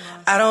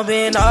 I done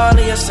been all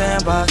of your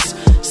sandbox.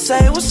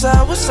 Say what's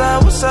up.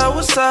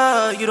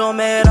 You done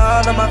made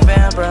all of my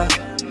fan, bruh.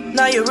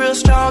 Now you're real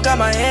strong, got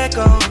my head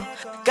gone.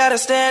 Gotta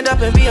stand up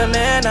and be a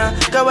man now.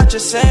 Girl, what you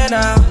saying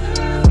now?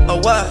 Oh,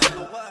 what?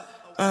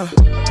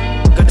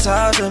 Good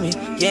talk to me.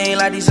 You ain't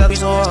like these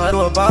others or her to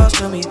a boss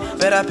to me.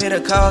 Bet I pay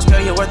the cost,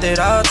 girl, you're worth it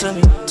all to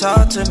me.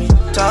 Talk to me.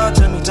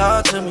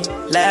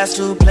 Last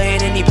two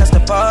played and he passed the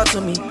ball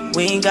to me.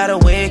 We ain't gotta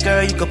wait,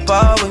 girl, you could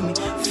ball with me.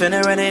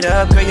 Finna run it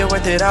up, girl, you're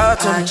worth it all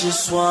to me. I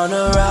just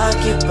wanna rock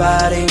your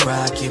body,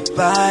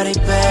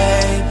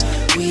 babe.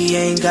 We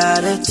ain't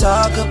gotta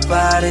talk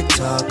about it,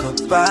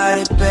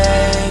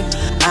 babe.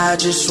 I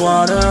just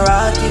wanna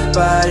rock your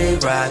body,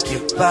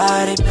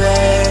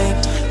 babe.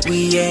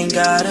 We ain't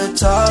gotta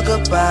talk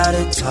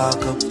about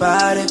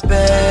it,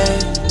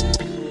 babe.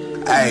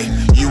 Hey,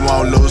 you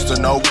won't lose to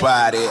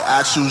nobody.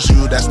 I choose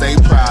you, that's they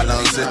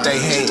problems. If they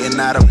hating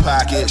out of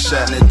pocket,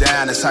 shutting it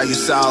down, that's how you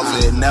solve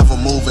it. Never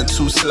moving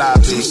too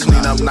sloppy.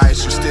 Clean up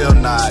nice, you still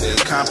nodded.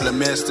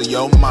 Compliments to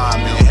your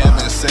mommy.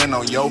 Heaven sent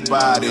on your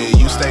body.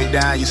 You stay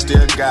down, you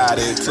still got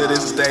it. To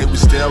this day, we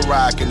still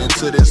rocking. And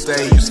to this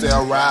day, you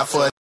still ride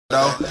for it.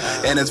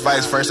 And it's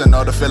vice versa,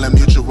 know the feeling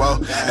mutual.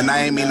 And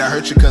I ain't mean to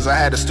hurt you cause I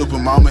had a stupid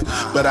moment,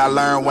 but I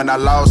learned when I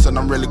lost and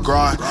I'm really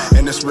growing.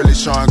 And it's really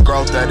showing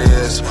growth, that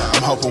is.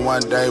 I'm hoping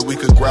one day we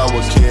could grow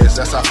with kids.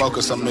 That's how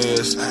focus I'm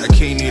is. A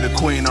king need a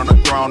queen on the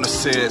throne to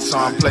sit. So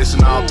I'm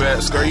placing all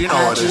bets, girl, you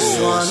know what it is. I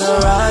just wanna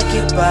rock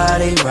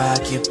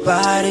your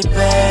body,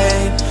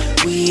 babe.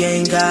 We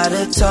ain't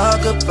gotta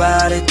talk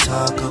about it,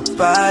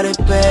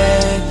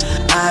 babe.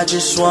 I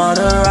just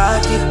wanna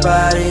rock your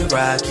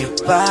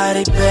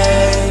body,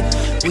 babe.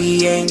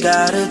 We ain't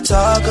gotta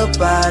talk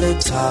about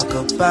it,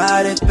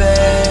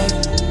 babe.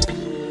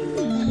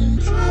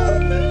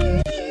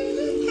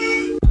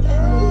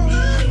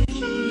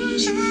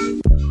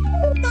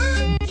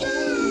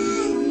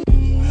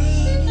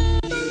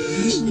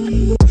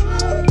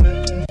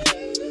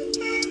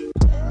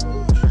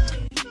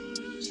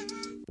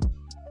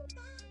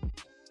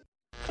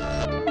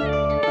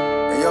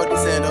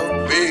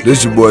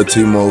 This your boy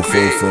T-Mo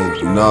Fofo.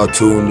 You now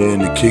tuned in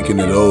to Kicking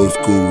It Old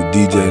School with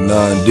DJ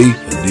 9D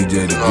and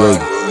DJ The Great.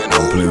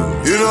 Don't play with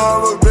me. You know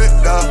I'm a big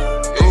dog.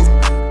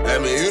 I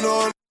mean, you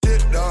know I'm a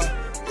big dog.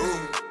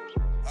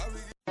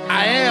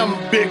 I am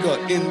bigger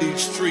in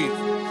these streets.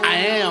 I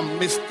am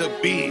Mr.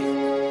 Big,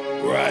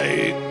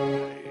 right?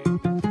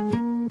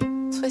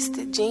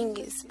 Twisted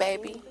Genius,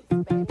 baby.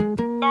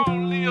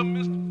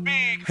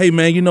 Hey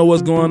man, you know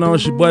what's going on?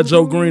 It's your boy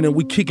Joe Green and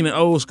we kicking it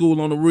old school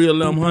on the real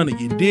M100.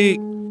 You dig?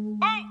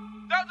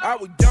 I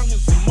was young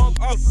as a monk.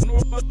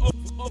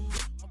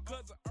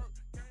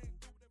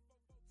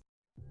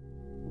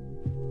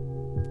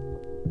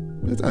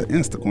 It's an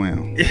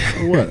Instagram.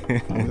 What?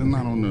 It's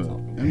not on the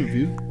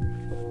interview.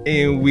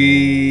 And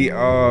we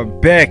are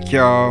back,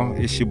 y'all.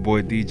 It's your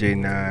boy DJ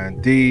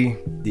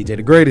 9D. DJ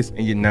The Greatest.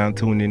 And you're now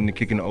tuned in to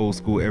Kicking the Old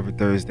School every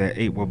Thursday at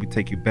 8 where we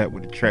take you back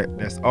with the track.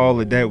 That's all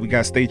of that. We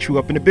got Stay True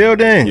up in the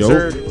building.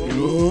 Yo.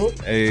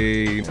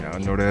 Hey, I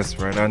know that's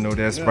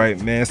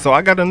right, man. So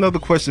I got another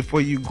question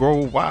for you, Grow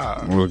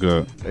Wild. What's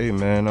good? Hey,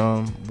 man,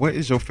 what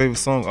is your favorite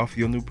song off of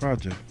your new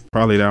project?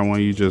 Probably that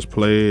one you just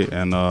played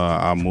and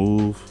I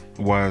Move.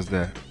 Why is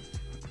that?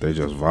 They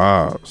just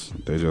vibes.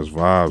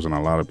 And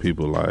a lot of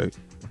people like,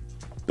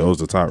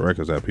 those are the top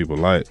records that people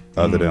like,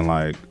 other than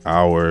like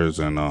Ours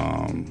and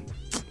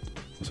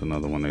what's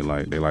another one they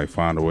like? They like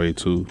Find a Way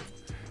too.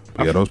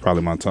 But yeah, those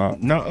probably my top.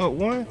 No, Up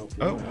One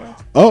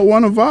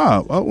a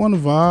Vibe.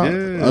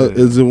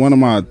 Yeah. Is it one of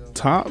my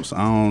tops?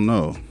 I don't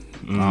know.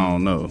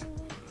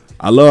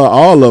 I love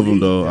all of them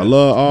though.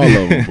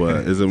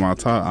 But is it my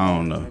top? I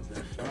don't know.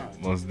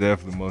 Most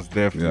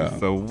definitely. Yeah.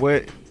 So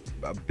what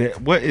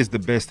is the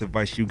best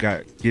advice you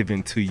got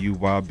given to you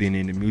while being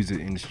in the music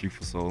industry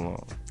for so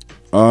long?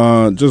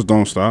 Just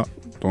don't stop,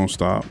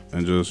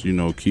 and just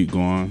keep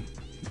going,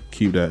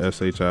 keep that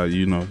SHI,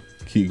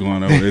 keep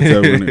going over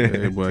there.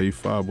 Hey boy, you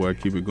fire, boy,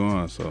 keep it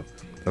going. So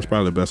that's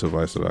probably the best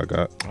advice that I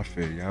got. I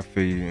feel you.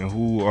 And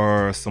who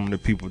are some of the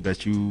people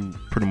that you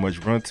pretty much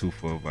run to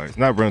for advice?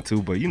 Not run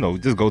to, but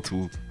just go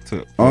to.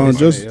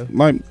 Like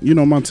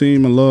my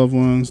team and loved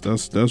ones.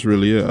 That's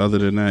really it. Other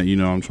than that,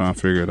 I'm trying to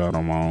figure it out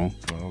on my own.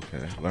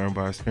 Okay, learn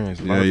by experience.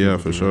 Yeah,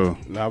 for sure.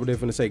 No, I would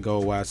definitely say go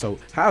wide. So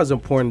how is it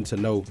important to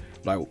know,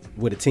 like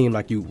with a team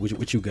like you,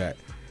 what you got?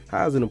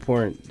 How is it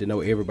important to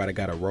know everybody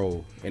got a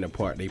role in the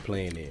part they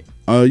playing in?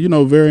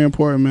 Very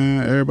important,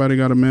 man. Everybody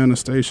got to man the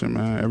station,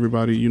 man.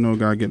 Everybody,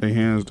 got to get their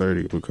hands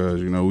dirty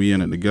because, we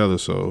in it together.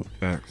 So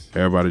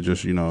everybody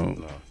just, you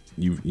don't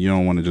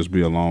want to just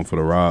be along for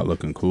the ride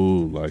looking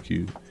cool. Like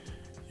you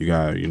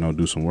got to,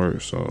 do some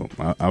work. So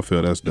I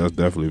feel that's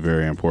definitely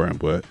very important.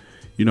 But,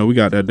 we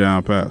got that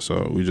down pat.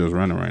 So we just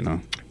running right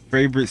now.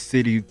 Favorite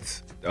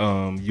cities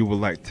you would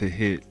like to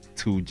hit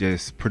to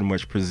just pretty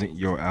much present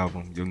your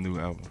new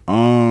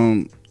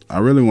album? I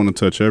really want to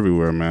touch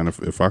everywhere, man.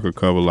 If I could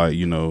cover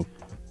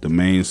the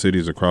main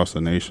cities across the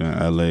nation,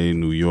 LA,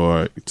 New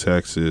York,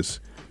 Texas,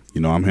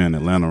 I'm here in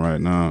Atlanta right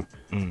now.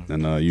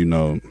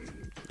 And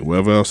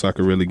wherever else I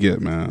could really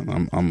get,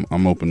 man.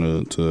 I'm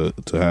open to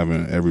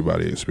having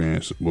everybody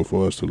experience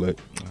before it's too late.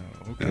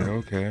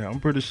 Okay. I'm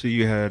pretty sure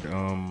you had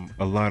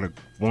a lot of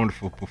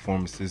wonderful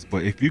performances,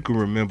 but if you can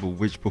remember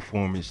which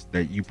performance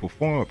that you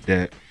performed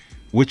at,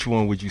 which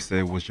one would you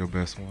say was your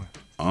best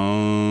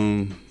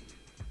one?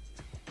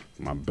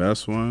 My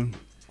best one?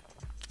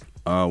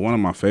 One of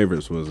my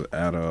favorites was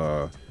at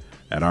our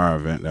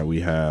event that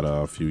we had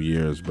a few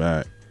years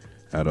back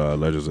at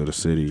Legends of the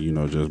City,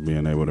 just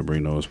being able to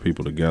bring those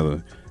people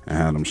together and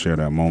have them share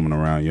that moment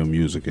around your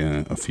music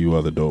and a few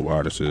other dope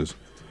artists.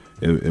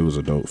 It was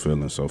a dope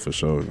feeling, so for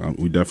sure.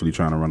 We definitely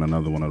trying to run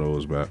another one of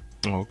those back.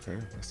 Oh, okay.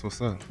 That's what's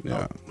up.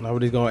 Yeah. Now we're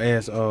just going to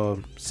ask,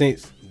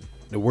 since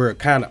the world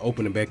kind of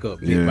opening back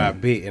up bit by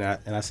bit,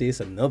 and I see it's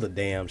another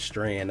damn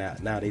strand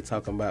out now they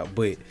talking about,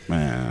 but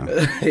man,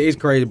 it's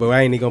crazy. But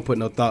I ain't even gonna put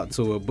no thought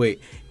to it. But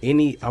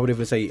I would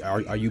even say,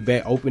 are you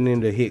back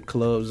opening to hit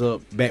clubs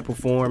up, back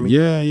performing?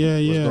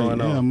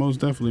 Yeah. Most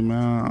definitely,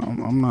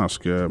 man. I'm not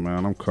scared,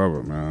 man. I'm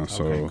covered, man.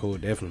 So okay, cool,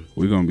 definitely.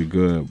 We're gonna be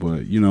good.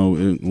 But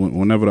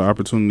whenever the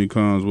opportunity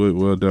comes,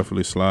 we'll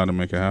definitely slide and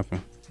make it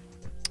happen.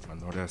 I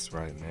know that's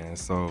right, man.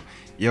 So,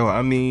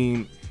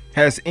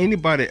 has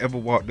anybody ever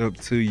walked up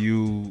to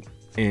you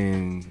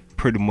and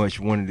pretty much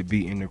wanted to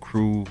be in the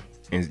crew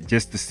and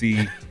just to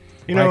see,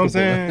 you know what I'm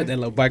saying? That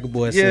little biker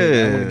boy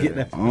said, I want to get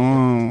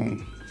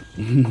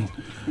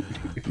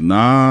that.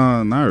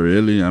 Nah, not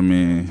really. I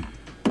mean,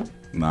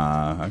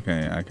 I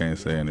can't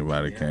say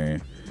anybody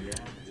can.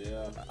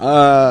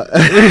 Let's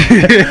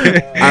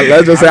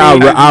just say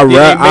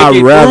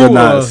I'd rather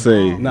not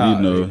say.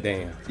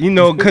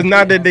 Damn. Because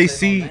now that they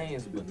see.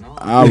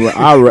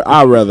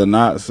 I'd rather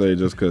not say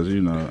just because,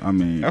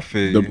 I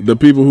feel the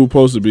people who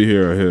supposed to be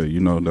here are here.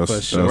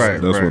 That's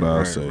what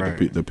I'll say.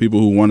 Right. The people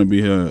who want to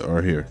be here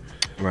are here.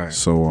 Right.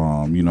 So,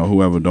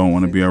 whoever don't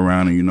want to be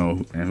around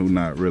and, and who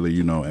not really,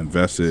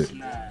 invested,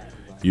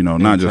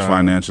 not just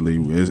financially.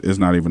 It's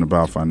not even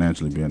about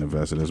financially being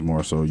invested. It's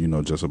more so,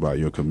 just about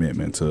your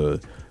commitment to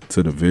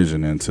the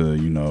vision and to,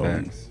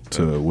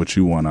 to what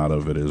you want out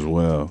of it as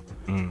well.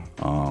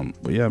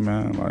 But yeah,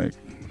 man,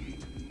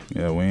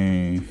 yeah, we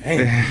ain't.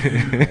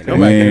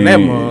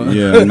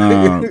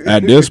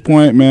 At this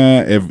point,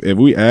 man, if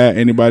we add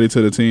anybody to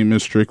the team,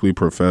 it's strictly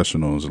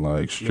professionals.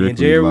 Hey,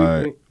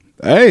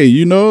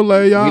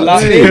 y'all,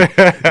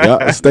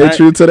 y'all stay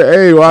true to the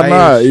A. Why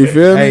not? You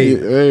feel me?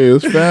 Hey,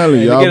 it's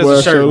family. Y'all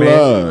boys show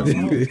love.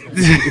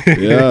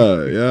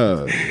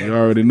 Yeah. You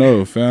already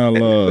know, fan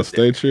love.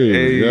 Stay true.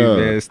 Hey,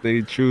 man,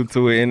 stay true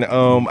to it. And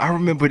I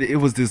remember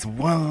it was this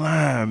one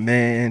line,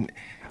 man.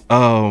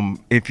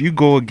 If you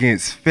go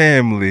against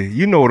family,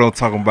 you know what I'm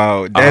talking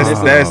about. That's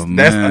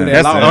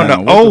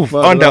under oath.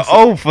 Under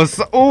oath.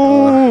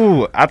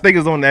 I think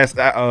it's on that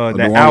hour.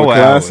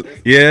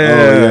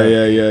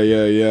 Yeah.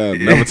 Yeah.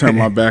 Never turn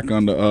my back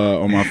on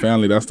my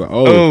family. That's the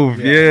oath. Oath,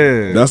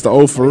 yeah. That's the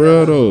oath for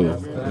real though.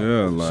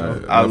 Yeah,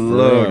 I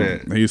love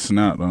that. He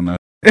snapped on that.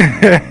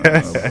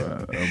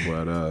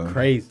 But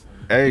crazy.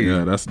 Hey.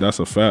 Yeah, that's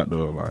a fact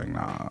though.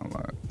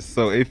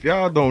 So if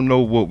y'all don't know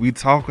what we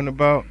talking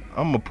about,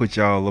 I'm gonna put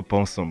y'all up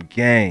on some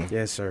game.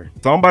 Yes, sir.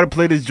 So I'm about to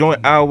play this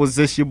joint hours.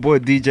 This your boy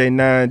DJ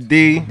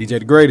 9D. DJ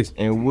the greatest.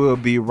 And we'll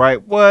be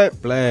right what?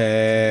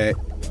 Black.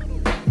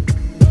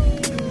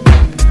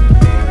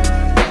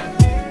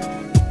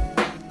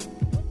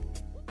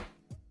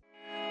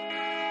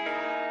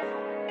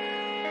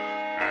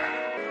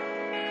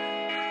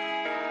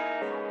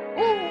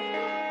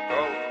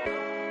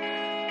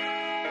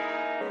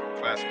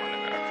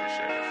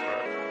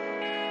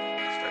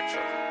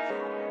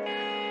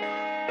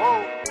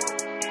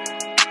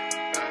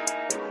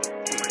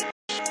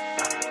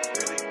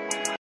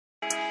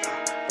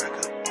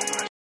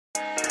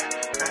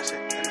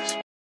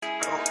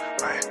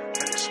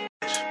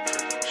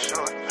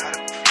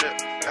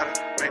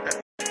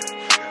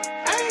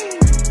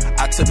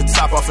 To the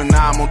top off and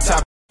now I'm on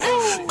top.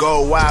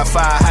 Go Wi-Fi,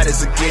 hot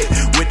as it get.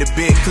 With the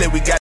big clip, we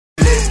got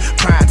list.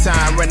 Prime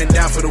time running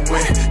down for the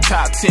win.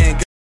 Top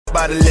 10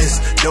 by the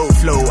list. Dope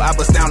flow, I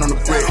bust down on the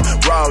brick.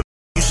 Raw,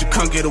 you should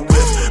come get a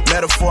whip.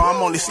 Metaphor,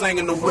 I'm only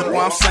slinging the whip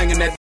while I'm slinging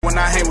that when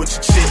I hang with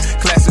your chick.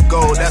 Classic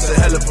gold, that's a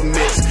hell of a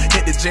mix.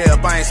 Hit the jail,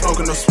 I ain't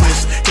smoking no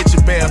switch. Hit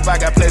your bell, I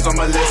got plays on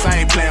my list. I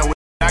ain't playing with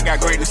I got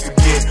greatness to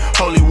get.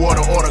 Holy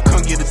water order,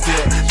 come get a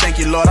dip. Thank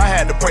you, Lord, I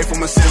had to pray for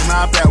my sins.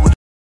 Now I'm back with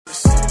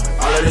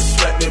all of this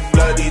sweat, this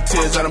bloody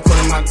tears, I done put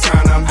in my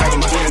time, now I'm back in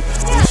my end.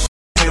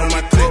 Hate on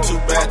my clip, too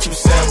bad, too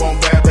sad, won't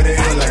bad, better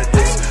end like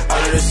this. All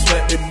of this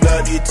sweat, the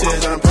blood, these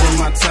tears, I done put in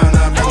my time,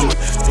 now I'm back in my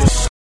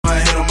this. I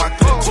hate on my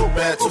clip, too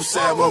bad, too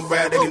sad, won't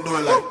bad, they can do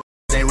it like this.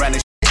 They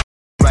running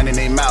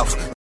their mouth,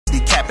 be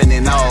capping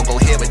and all, go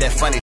ahead with that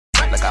funny.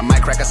 Like I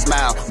might crack a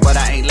smile, but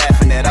I ain't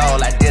laughing at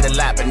all. I did a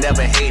lot, but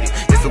never hated.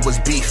 If it was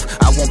beef,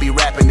 I won't be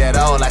rapping at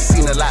all. I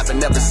seen a lot, but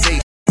never say.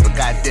 But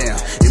goddamn,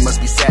 it must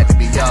be sad to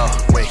be y'all.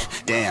 Wait,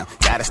 damn,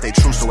 gotta stay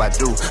true, so I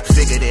do.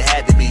 Figured it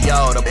had to be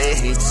y'all. The bed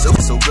hit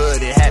so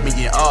good, it had me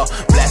in awe.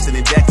 Blasting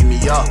and jacking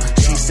me off.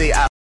 She say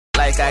I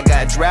like I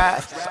got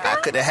drive. I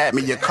could've had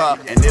me a car,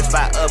 and if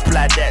I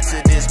apply that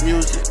to this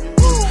music,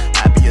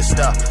 I be a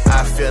star.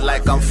 I feel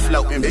like I'm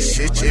floating. This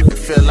shit, it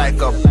feel like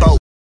a boat.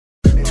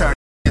 Turn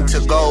into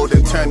gold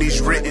and turn these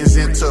writtens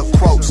into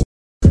quotes.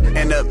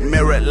 In the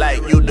mirror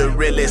like you the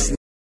realest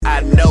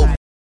I know.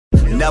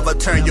 Never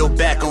turn your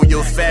back on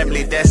your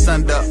family, that's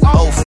under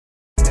oath.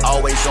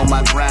 Always on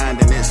my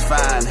grind and it's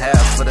fine.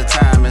 Half of the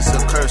time it's a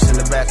curse in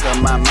the back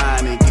of my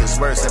mind. It gets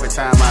worse every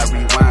time I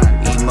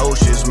rewind.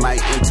 Emotions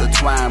might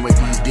intertwine with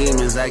these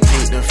demons I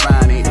can't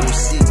define. Ain't no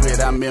secret,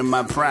 I'm in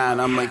my prime.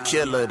 I'm a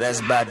killer,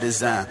 that's by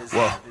design.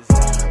 Whoa.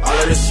 All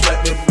of this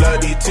sweat, the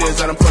blood, these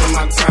tears, I done put in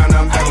my time,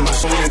 now I'm back in my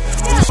swing.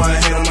 Wanna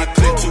hate on my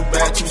clip, too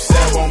bad, too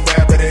sad, won't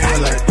bad, better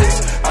end like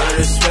this. All of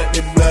this sweat,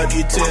 the blood,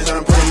 these tears, I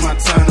done put in my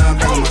time, now I'm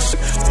back in my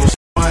swing.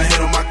 Wanna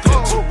hate on my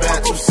clip, too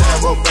bad, too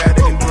sad, won't bad,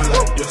 they can do it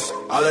like this.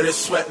 All of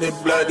this sweat, the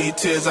blood, these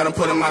tears, I done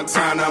put in my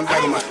time, now I'm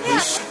back in my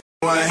swing.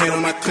 Wanna hate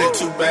on my clip,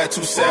 too bad,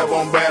 too sad,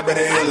 won't bad,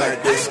 better end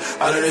like this.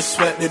 All of this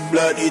sweat, the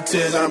blood, these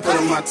tears, I done put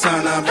in my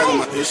time, now I'm back in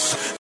my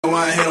swing.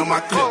 Wanna hate on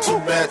my clip, too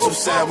bad, too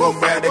sad, won't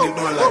bad, they can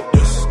do it like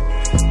this.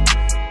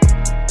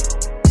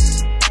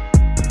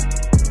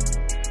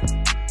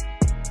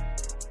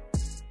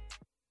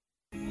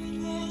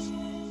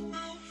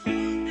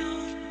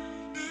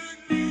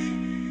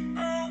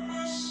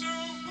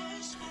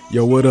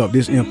 Yo, what up?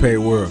 This Impact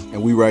World.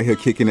 And we right here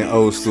kicking it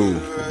old school.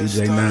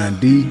 DJ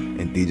 9D.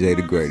 And DJ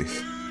The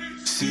Greatest.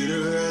 See the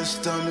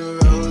rest on the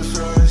Rolls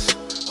Royce,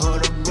 or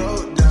the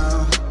broke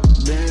down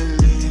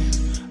Bentley.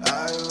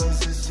 I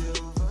was a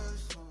silver.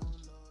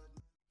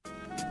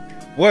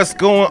 What's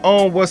going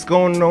on? What's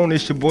going on?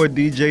 It's your boy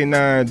DJ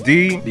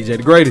 9D. DJ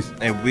The Greatest.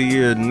 And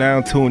we are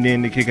now tuned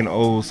in to Kicking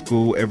Old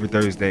School every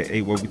Thursday at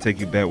 8, where we take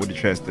you back with the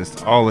tracks.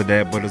 That's all of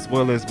that. But as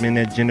well as being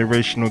that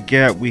generational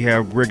gap, we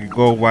have Gregory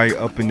Goldwhite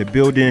up in the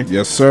building.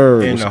 Yes,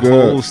 sir. And what's the good?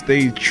 whole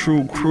Stay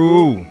True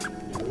crew.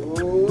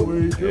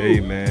 Hey,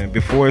 man.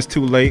 Before it's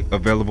too late,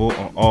 available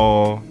on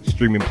all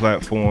streaming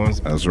platforms.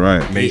 That's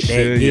right. Make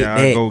sure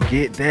y'all go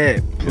get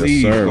that.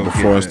 Please. Yes, sir. Go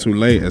Before get it's too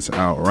late, it's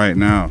out right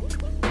now.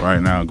 Right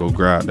now, go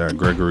grab that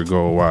Gregory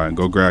Goldwhite and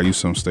go grab you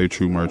some Stay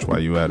True merch while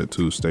you at it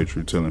too.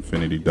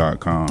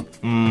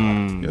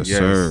 StayTrueTillInfinity.com. Yes,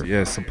 sir.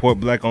 Yes, support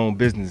black-owned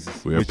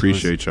businesses. We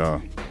appreciate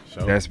y'all.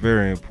 That's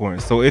very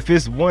important. So if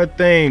it's one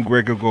thing,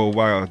 Gregory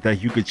Goldwhite,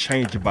 that you could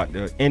change about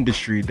the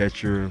industry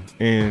that you're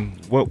in,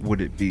 what would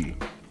it be?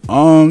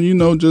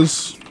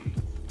 Just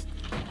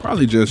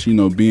probably just,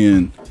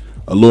 being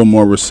a little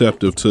more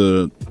receptive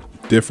to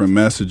different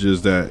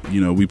messages that,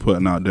 we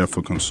putting out there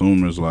for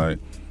consumers. Like,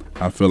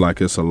 I feel like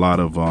it's a lot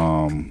of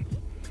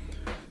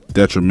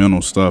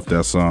detrimental stuff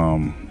that's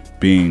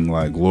being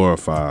like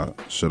glorified,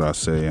 should I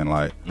say, and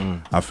like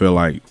I feel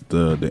like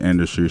the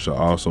industry should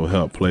also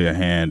help play a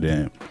hand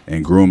in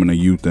grooming the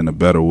youth in a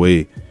better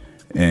way,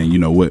 and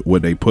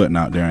what they putting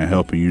out there and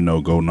helping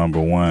go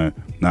number one.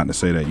 Not to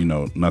say that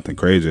nothing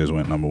crazy has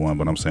went number one,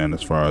 but I'm saying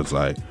as far as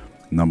like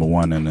number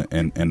one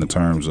in the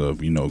terms of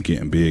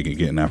getting big and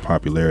getting that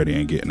popularity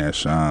and getting that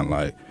shine.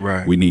 Like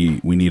right. we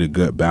need a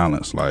good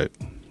balance. Like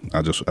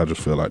I just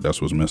feel like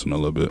that's what's missing a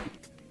little bit.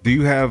 Do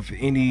you have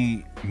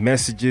any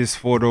messages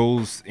for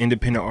those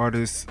independent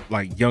artists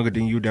like younger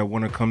than you that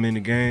want to come in the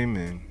game,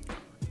 and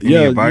any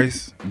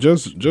advice?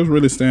 Just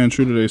really staying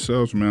true to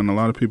themselves, man. A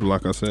lot of people,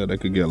 like I said, they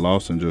could get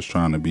lost in just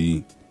trying to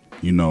be,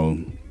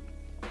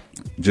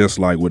 just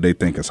like what they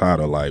think is hot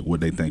or like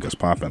what they think is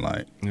popping,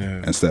 like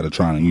instead of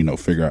trying to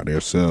figure out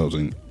themselves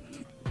and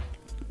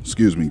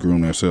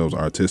groom themselves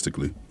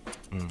artistically.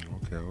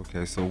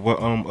 Okay. So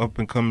what up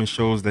and coming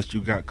shows that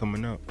you got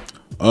coming up?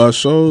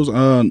 Shows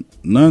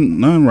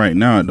none right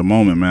now at the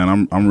moment,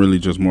 man. I'm really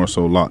just more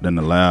so locked in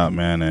the lab,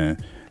 man,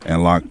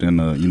 and locked in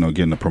the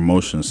getting the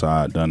promotion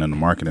side done and the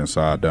marketing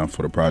side done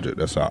for the project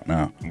that's out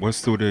now. What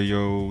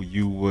studio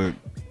you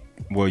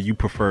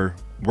prefer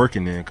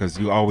working in, because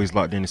you always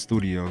locked in the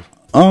studios?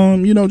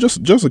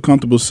 Just a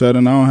comfortable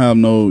setting. I don't have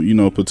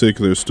no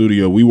particular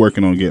studio. We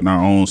working on getting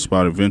our own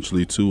spot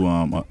eventually too.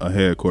 A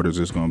headquarters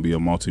is going to be a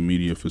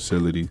multimedia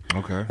facility.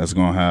 Okay. That's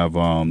going to have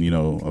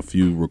a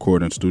few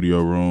recording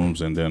studio rooms,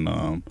 and then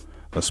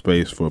a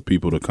space for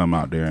people to come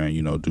out there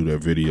and do their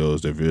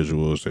videos, their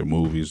visuals, their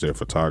movies, their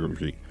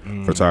photography,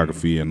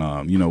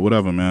 and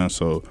whatever, man.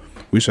 So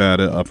we should have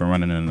it up and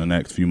running in the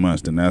next few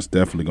months. Then that's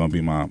definitely gonna be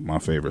my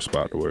favorite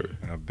spot to work.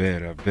 I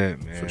bet, man.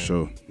 For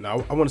sure.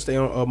 Now I want to stay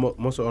on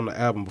mostly on the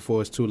album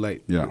Before It's Too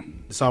Late. Yeah.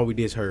 The song we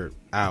just heard,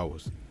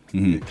 Hours.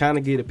 Kind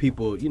of give the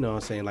people, you know what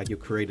I'm saying, like your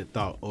creative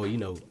thought or,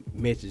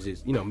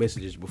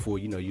 messages before,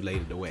 you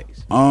laid it to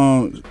wax.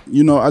 I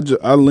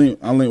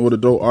linked with a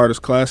dope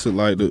artist, Classic,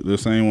 like the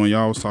same one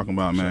y'all was talking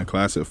about, man,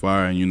 Classic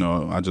Fire, and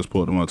I just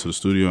pulled them up to the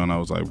studio and I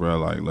was like, bro,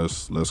 like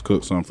let's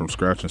cook something from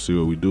scratch and see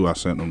what we do. I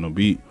sent him the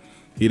beat.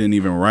 He didn't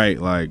even write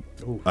like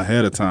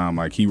ahead of time,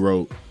 like he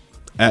wrote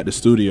at the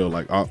studio,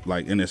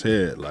 like in his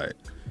head, like,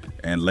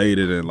 and laid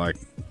it, and like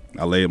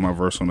I laid my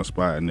verse on the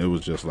spot, and it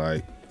was just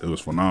like it was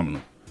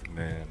phenomenal.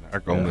 Man, I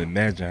can only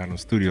imagine how them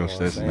studio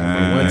sessions.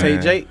 Man, one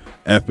take, Jake.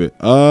 Epic.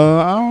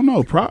 I don't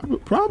know.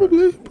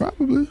 Probably.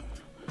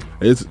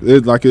 It's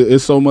like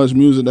it's so much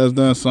music that's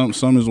done.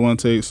 Some is one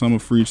take, some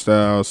is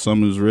freestyle,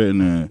 some is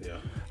written, and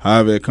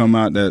however it come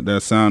out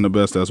that sound the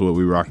best, that's what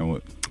we rocking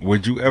with.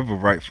 Would you ever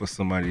write for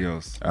somebody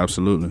else?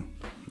 Absolutely.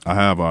 I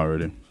have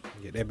already.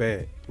 Yeah, that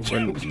bad.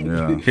 Yeah.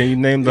 Can you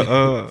name the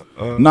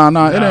Nah,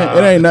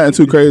 it ain't nothing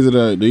too crazy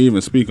to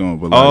even speak on,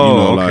 but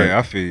like, okay,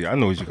 I feel you. I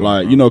know what you're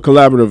like,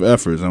 collaborative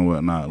efforts and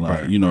whatnot.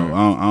 Like, I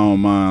don't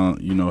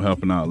mind,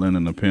 helping out,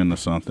 lending a pen or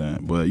something.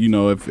 But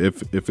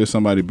if it's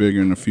somebody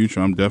bigger in the future,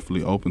 I'm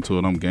definitely open to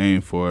it. I'm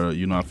game for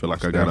it. I feel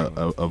like I got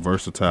a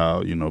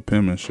versatile,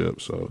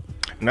 penmanship. So,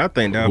 and I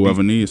think that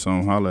whoever needs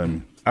something, holler at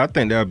me. I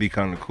think that would be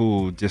kind of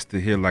cool just to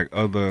hear like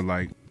other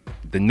like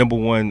the number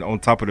one on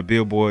top of the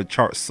Billboard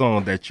chart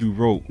song that you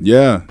wrote.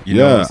 Yeah,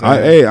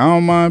 I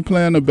don't mind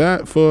playing the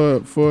bat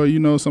for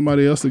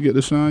somebody else to get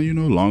the shine.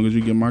 Long as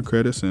you get my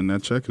credits and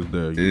that check is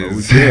there.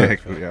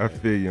 Exactly, I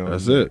feel you.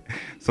 That's it.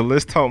 So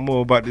let's talk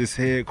more about this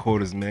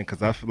headquarters, man,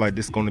 because I feel like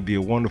this is going to be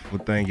a wonderful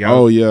thing.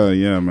 Y'all. Oh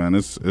yeah, man.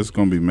 It's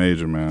going to be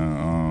major,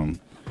 man.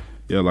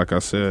 Like I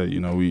said,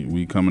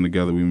 we coming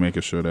together. We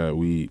making sure that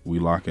we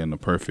lock in the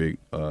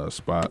perfect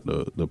spot,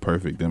 the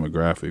perfect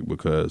demographic,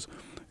 because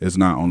it's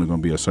not only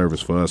going to be a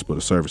service for us, but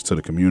a service to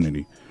the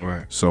community.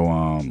 Right. So,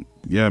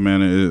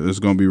 man, it's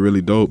going to be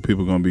really dope.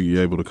 People going to be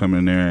able to come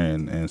in there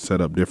and set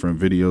up different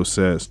video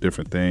sets,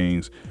 different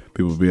things.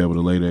 People will be able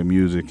to lay their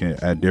music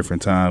at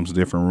different times,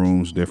 different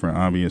rooms, different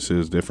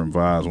ambiances, different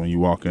vibes when you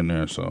walk in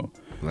there. So,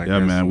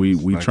 man,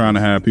 we trying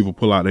to have people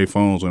pull out their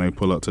phones when they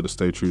pull up to the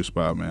Stay True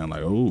spot, man.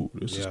 Like, oh,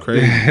 this is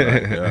crazy.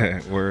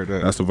 Like, Word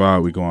up. That's the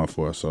vibe we going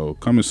for. So,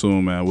 coming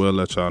soon, man. We'll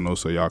let y'all know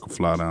so y'all can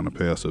fly down and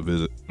pay us a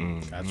visit.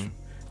 Gotcha.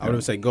 I want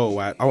to say go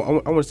wide. I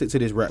want to stick to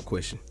this rap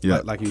question.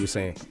 Yeah. Like you were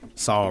saying,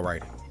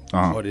 songwriting.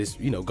 Or this,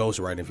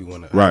 ghostwriting if you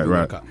want to.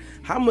 Right.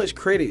 How much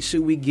credit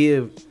should we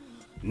give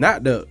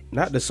not the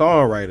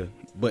songwriter,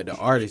 but the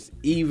artist,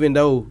 even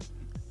though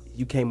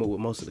you came up with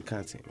most of the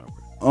content, my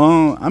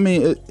brother? I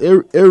mean,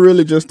 it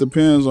really just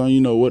depends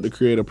on, what the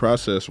creative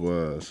process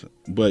was.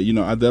 But,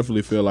 I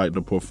definitely feel like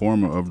the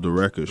performer of the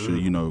record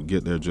should,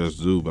 get their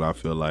just due. But I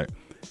feel like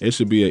it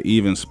should be an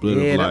even split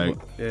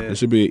it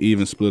should be an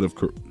even split of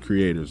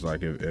creators.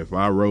 Like if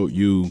I wrote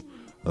you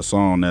a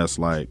song that's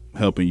like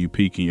helping you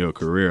peak in your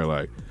career,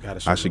 like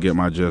I should get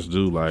my just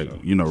due, like,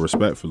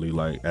 respectfully,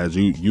 like as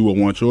you would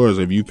want yours.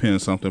 If you pen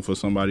something for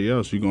somebody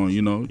else, you're going,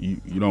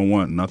 you don't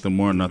want nothing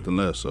more, nothing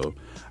less. So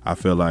I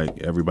feel like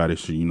everybody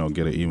should,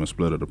 get an even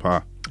split of the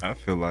pie. I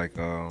feel like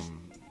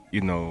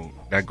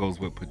that goes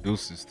with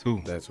producers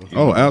too.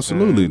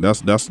 Absolutely.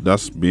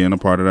 That's being a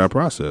part of that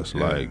process.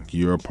 Yeah. Like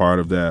you're a part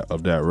of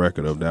that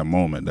record, of that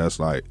moment.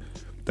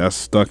 That's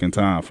stuck in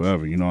time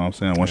forever. You know what I'm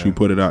saying? Once you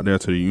put it out there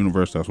to the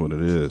universe, that's what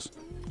it is.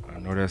 I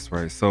know that's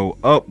right. So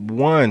Up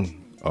One.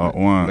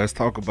 Let's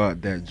talk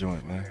about that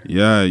joint, man.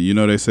 Yeah,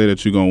 they say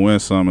that you're gonna win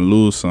some and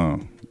lose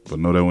some, but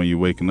know that when you're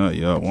waking up,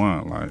 you're up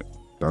one. Like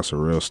that's a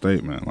real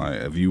statement.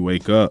 Like if you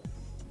wake up,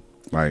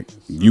 like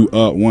you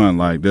up one.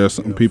 Like there's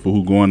some people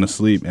who going to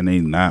sleep and they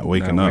not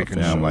waking up,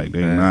 fam. Like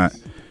they not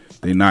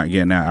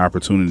getting that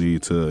opportunity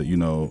to,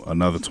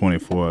 another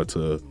 24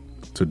 to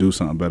do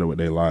something better with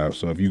their lives.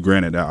 So if you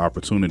granted that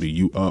opportunity,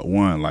 you up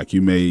one. Like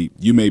you may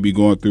be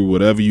going through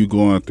whatever you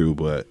going through,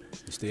 but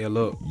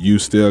you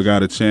still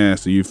got a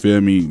chance to, you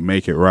feel me,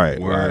 make it right.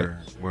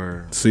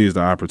 Word. Seize the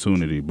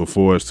opportunity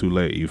before it's too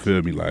late. You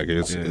feel me? Like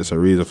it's a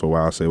reason for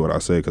why I say what I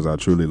say, because I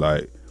truly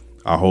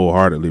I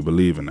wholeheartedly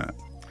believe in that.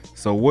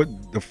 So what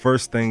the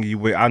first thing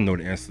I know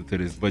the answer to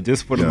this, but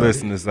just for the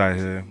listeners out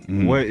here,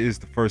 what is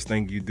the first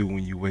thing you do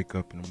when you wake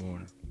up in the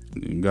morning?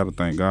 You got to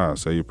thank God.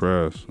 Say your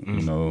prayers.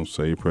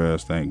 Say your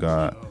prayers. Thank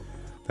God.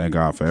 Thank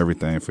God for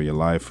everything, for your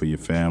life, for your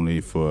family,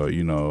 for,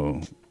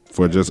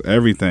 for just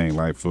everything,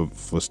 like for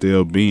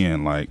still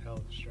being, like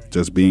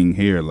just being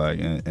here, like,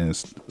 and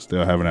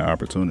still having that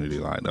opportunity.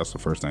 Like that's the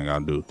first thing I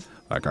do.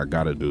 Like I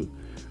got to do.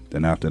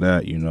 Then after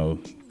that,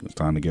 it's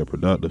time to get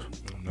productive.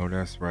 No,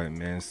 that's right,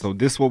 man. So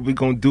this is what we're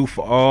going to do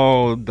for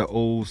all the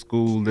old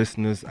school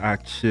listeners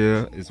out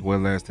here, as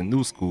well as the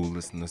new school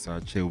listeners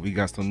out here. We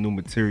got some new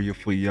material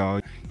for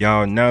y'all.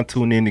 Y'all now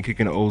tune in to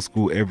Kicking the Old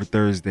School every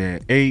Thursday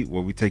at 8,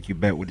 where we take you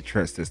back with the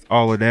tracks. That's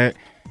all of that.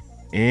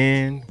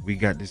 And we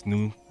got this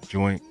new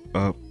joint,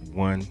 Up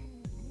One,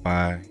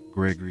 by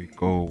Gregory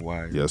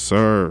Goldwire. Yes,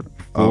 sir.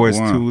 Before it's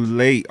too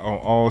late on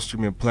all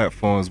streaming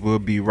platforms. We'll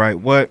be right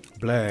what?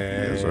 Black.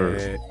 Yes,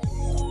 sir.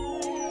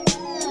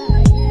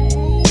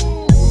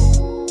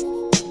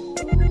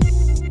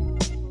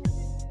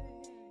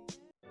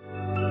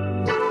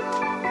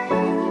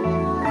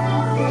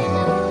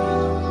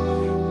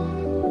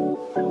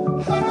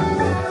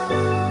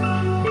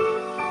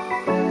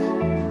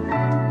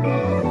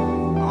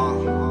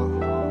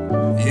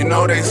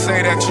 they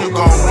say that you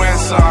gon' win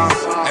some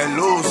and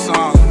lose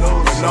some,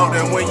 but know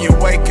that when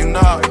you're waking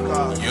up,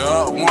 you're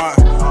up one.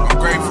 I'm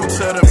grateful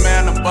to the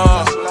man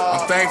above,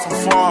 I'm thankful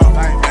for him,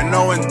 and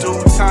know in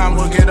due time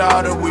we'll get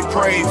all that we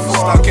prayed for.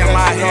 Stuck in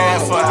my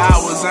head for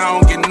hours, I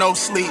don't get no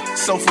sleep.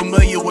 So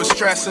familiar with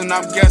stressing,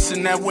 I'm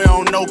guessing that we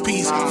don't know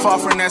peace. Far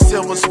from that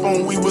silver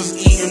spoon, we was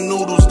eating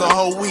noodles the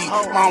whole week.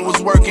 Mom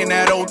was working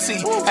at OT,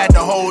 had to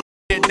hold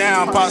it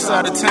down, pops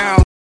out of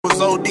town. Was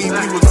OD,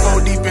 we was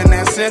so deep in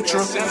that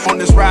central. On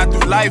this ride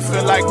through life,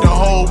 feel like the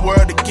whole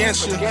world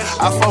against you.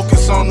 I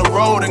focus on the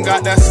road and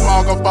got that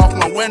smog up off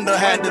my window.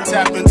 Had to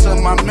tap into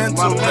my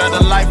mental.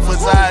 Better life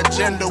was our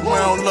agenda. We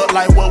don't look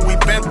like what we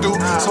been through,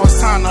 so it's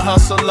time to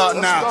hustle up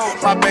now.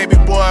 My baby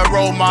boy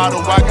role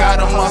model, I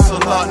gotta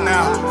muscle up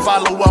now.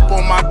 Follow up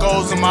on my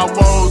goals and my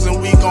woes,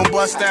 and we gon'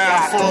 bust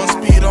down. Full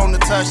speed on the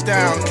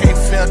touchdown. Can't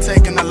fail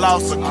taking a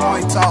loss, a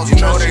coin toss. You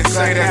know they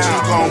say that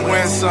you gon'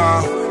 win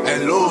some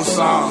and lose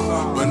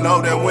some, but know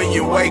that when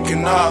you're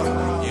waking up,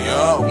 you're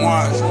up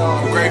one.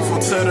 I'm grateful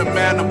to the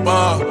man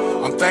above,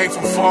 I'm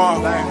thankful for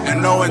him, and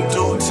know in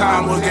due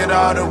time we'll get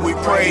all that we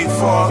prayed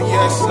for.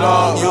 Yes,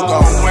 Lord, you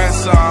gon' win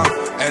some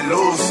and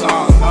lose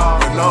some,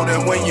 but know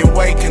that when you're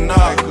waking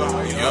up,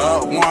 you're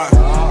up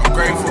one. I'm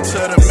grateful to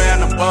the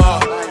man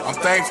above, I'm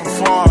thankful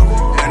for him,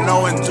 and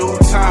know in due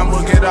time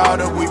we'll get all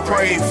that we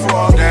prayed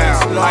for.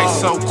 Damn, life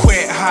so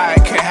quick, how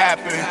it can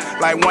happen.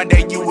 Like one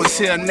day you was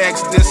here,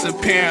 next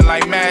disappearing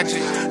like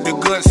magic. The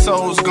good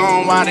soul's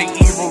gone while the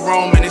evil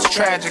roaming. It's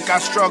tragic, I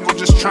struggle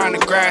just trying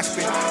to grasp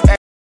it. That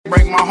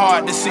break my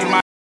heart to see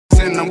my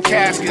in them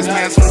caskets,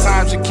 man.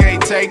 Sometimes you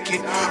can't take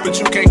it, but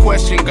you can't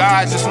question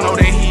God. Just know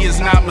that He is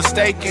not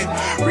mistaken.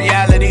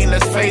 Reality,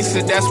 let's face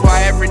it, that's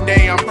why every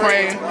day I'm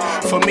praying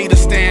for me to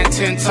stand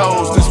 10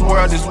 toes. This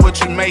world is what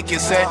you make it.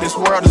 Said this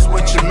world is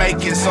what you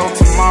make it. So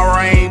tomorrow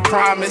ain't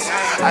promised.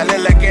 I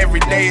live like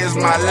every day is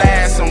my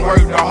last and work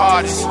the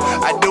hardest.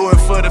 I do it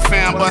for the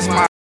fam, bust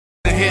my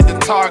and hit the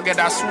target.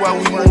 I swear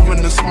we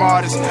moving the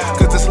smartest,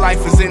 cause this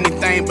life is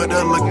anything but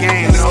a little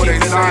game. Know they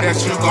say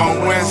that you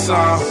gon' win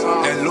some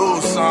and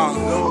lose some,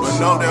 but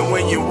know that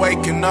when you're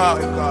waking up,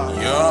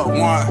 you're up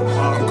one.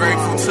 I'm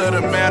grateful to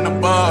the man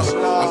above,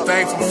 I'm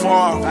thankful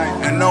for him,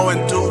 and know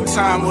in due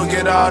time we'll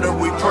get all that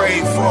we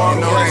prayed for.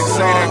 Know they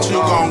say that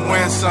you gon'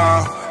 win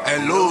some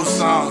and lose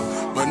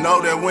some, but know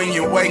that when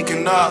you're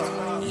waking up,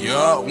 you're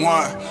up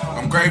one.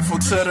 I'm grateful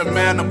to the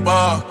man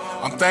above,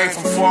 I'm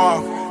thankful for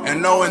him, and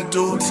know in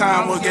due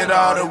time we'll get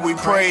all that we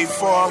prayed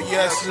for.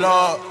 Yes,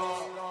 Lord.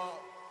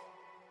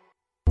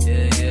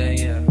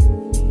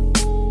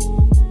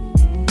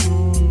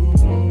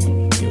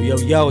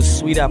 Yo, it's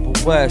Sweet Apple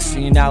West,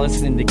 and you're now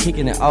listening to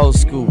Kicking It Old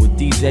School with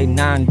DJ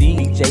 9D,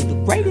 DJ the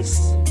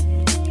greatest.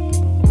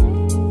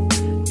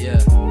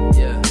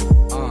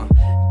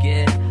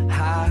 Get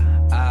high,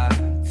 I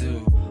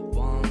do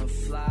wanna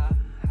fly.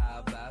 How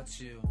about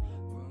you?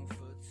 Room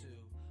for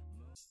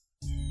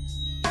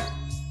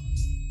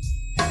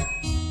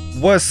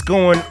two. What's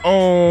going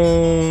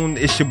on?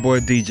 It's your boy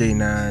DJ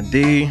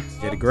 9D.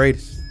 You're the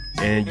greatest.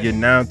 And you're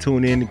now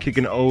tuned in to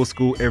Kicking the Old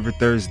School every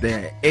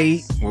Thursday at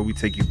 8, where we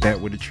take you back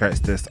with the tracks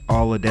that's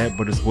all of that,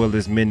 but as well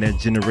as mend that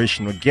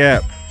generational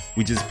gap.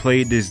 We just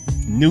played this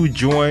new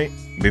joint,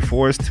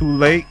 Before It's Too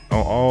Late,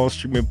 on all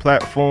streaming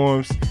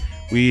platforms.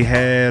 We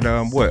had,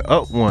 Up One.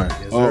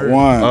 Yes,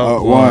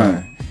 Up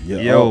One. Yeah,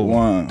 Yo, Up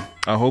One.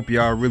 I hope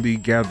y'all really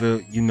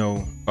gather,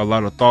 a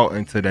lot of thought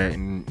into that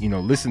and,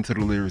 listen to the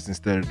lyrics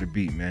instead of the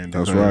beat, man.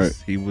 That's right.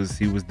 He was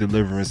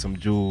delivering some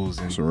jewels.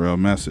 And it's a real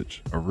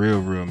message. A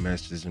real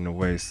message in a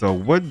way. So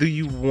what do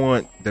you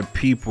want the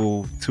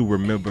people to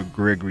remember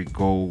Gregory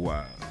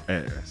Goldwild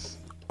as?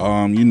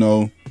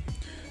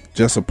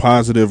 Just a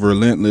positive,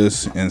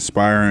 relentless,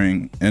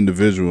 inspiring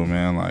individual,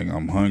 man. Like,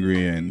 I'm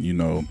hungry and,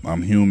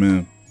 I'm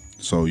human.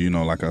 So,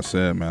 like I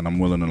said, man, I'm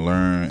willing to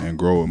learn and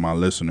grow with my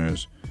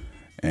listeners.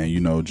 And,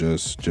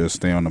 just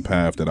stay on the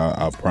path that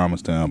I've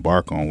promised to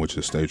embark on, which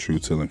is stay true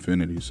till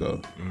infinity.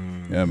 So,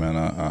 yeah, man,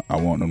 I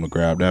want them to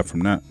grab that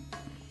from that.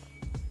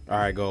 All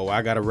right, go.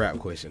 I got a rap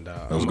question,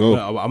 dog. Let's go.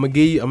 I'm gonna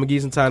give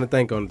you some time to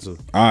think on it too.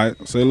 All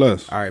right, say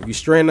less. All right, if you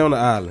stranded on the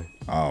island.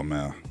 Oh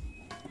man.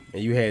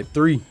 And you had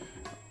three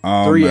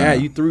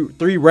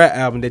rap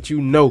albums that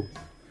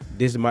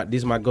this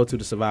is my go-to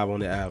to survive on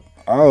the album.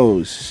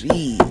 Oh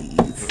shit.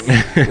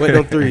 What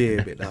them three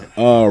is, bit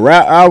dog?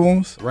 Rap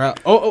albums. Rap.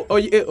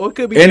 It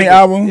could be any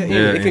album.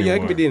 Yeah, it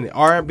could be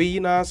R&B. You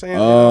know what I'm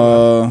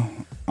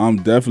saying? I'm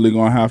definitely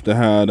gonna have to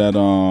have that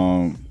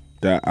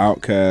that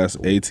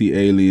Outkast AT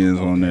Aliens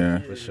on there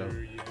for sure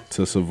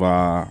to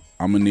survive.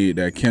 I'm gonna need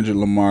that Kendrick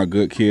Lamar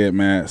Good Kid,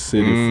 Mad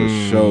City for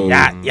sure.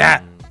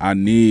 Yeah. I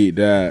need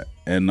that,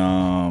 and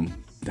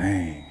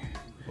dang.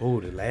 Oh,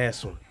 the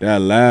last one.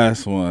 That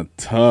last one,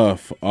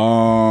 tough.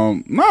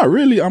 Not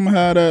really. I'm gonna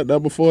have that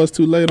Before It's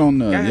Too Late on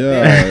there.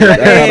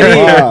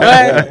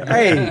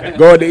 Hey,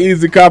 go with the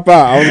easy cop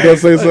out. I was gonna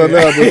say something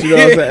else, but you know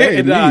what I'm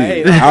saying?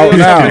 Hey, out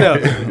now.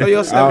 Know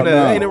yourself. Ain't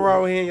nothing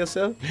wrong with hearing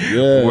yourself.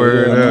 Yeah.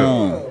 Word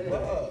up.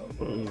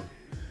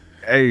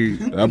 Hey,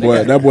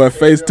 that boy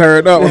face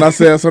turned up when I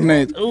said some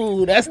names.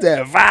 Ooh, that's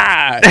that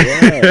vibe.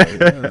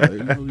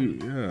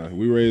 Yeah,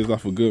 we raised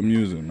off of good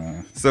music,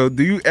 man. So,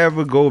 do you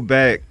ever go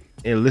back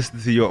and listen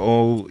to your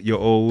old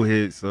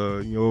hits,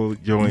 your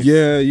old joints?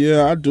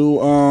 Yeah, I do.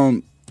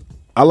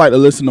 I like to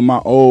listen to my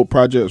old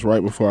projects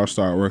right before I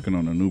start working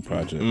on a new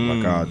project.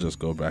 Like I'll just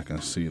go back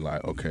and see,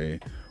 like,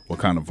 okay, what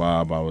kind of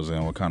vibe I was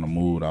in, what kind of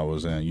mood I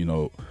was in, you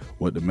know,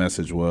 what the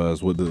message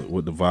was, what the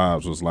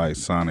vibes was like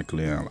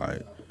sonically, and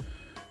like,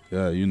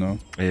 yeah, you know.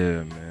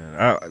 Yeah, man.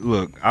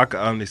 I can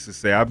honestly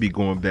say I be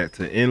going back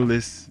to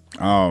Endless.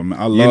 Oh man,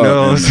 I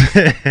love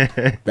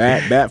Endless.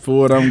 Back for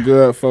what I'm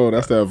good for.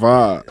 That's that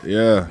vibe.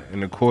 Yeah.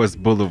 And of course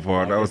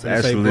Boulevard. I was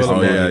actually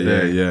listening to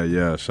that.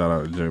 Yeah. Shout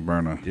out to Jay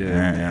Burner. Yeah.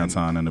 And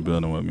Anton in the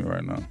building with me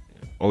right now.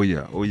 Oh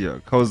yeah.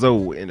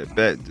 Kozo in the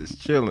back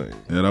just chilling.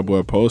 Yeah, that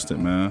boy posted,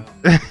 man.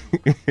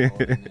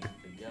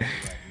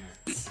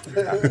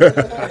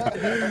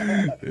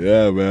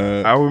 Yeah,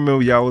 man. I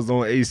remember y'all was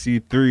on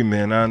AC3,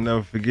 man. I'll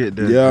never forget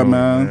that. Yeah,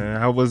 man.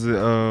 How was it?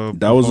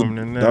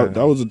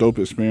 That was a dope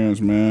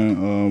experience,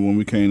 man. When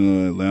we came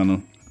to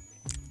Atlanta,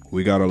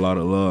 we got a lot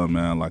of love,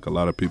 man. Like, a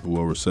lot of people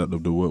were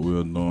receptive to what we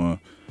were doing,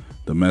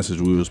 the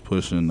message we was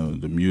pushing,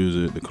 the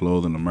music, the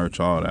clothing, the merch,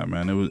 all that,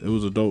 man. It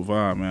was a dope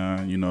vibe,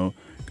 man. You know.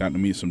 Got to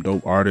meet some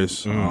dope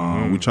artists.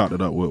 We chopped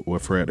it up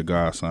with Fred the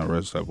Godson,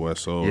 Rest Up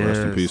West Soul. Yes,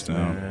 rest in peace to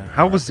him.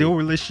 How was your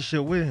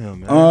relationship with him,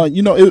 man?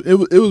 You know,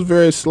 it was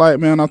very slight,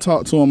 man. I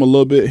talked to him a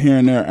little bit here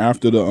and there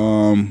after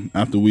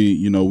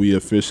we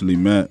officially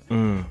met.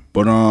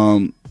 But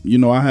you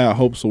know, I had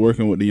hopes of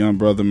working with the young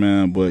brother,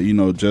 man. But you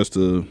know, just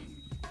to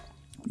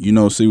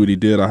see what he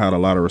did, I had a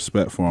lot of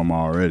respect for him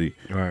already.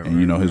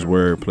 And his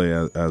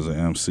wordplay as an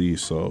MC.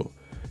 So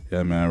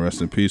yeah, man,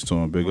 rest in peace to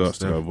him. Big ups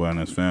to that boy and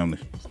his family.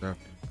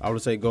 I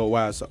would say go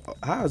wild. So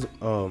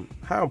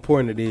how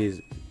important it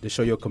is to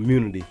show your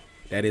community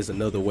that is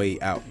another way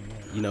out.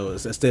 You know,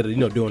 instead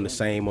of doing the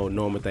same old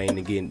normal thing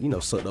and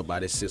getting sucked up by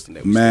this system.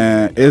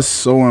 That it's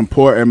so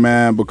important,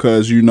 man,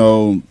 because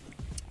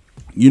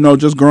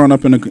just growing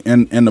up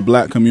in the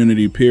black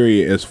community,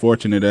 period, as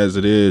fortunate as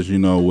it is,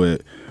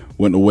 with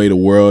the way the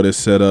world is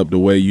set up, the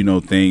way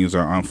things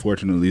are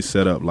unfortunately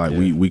set up. Like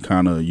we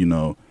kind of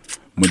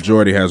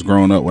majority has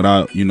grown up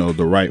without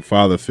the right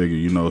father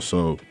figure.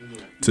 So.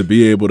 To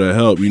be able to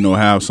help,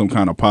 have some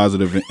kind of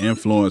positive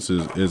influence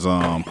is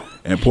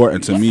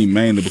important to me,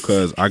 mainly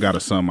because I got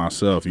a son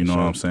myself, what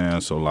I'm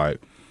saying? So,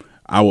 like,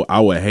 I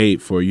would hate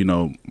for,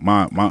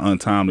 my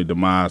untimely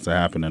demise to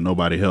happen and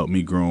nobody helped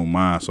me groom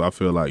mine. So I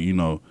feel like,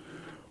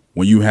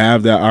 when you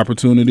have that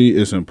opportunity,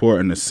 it's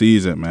important to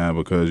seize it, man,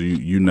 because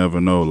you never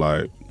know,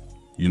 like,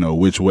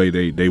 which way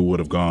they would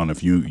have gone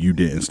if you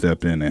didn't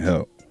step in and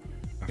help,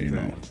 I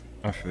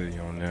feel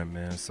you on that,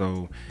 man.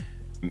 So,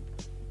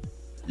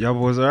 y'all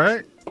boys all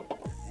right?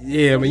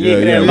 Yeah, man,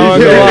 that long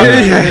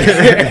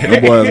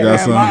boys got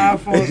something. My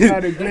iPhone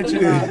started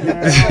glitching out,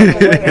 man.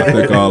 I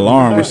think our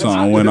alarm or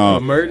something went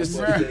off. Emergency.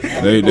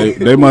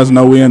 They must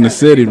know we in the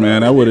city,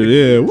 man. That's what it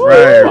is. Woo!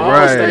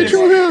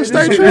 Right.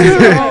 Stay true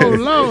here. Oh,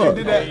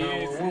 Lord.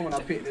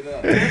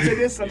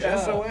 This some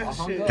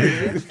SOS shit.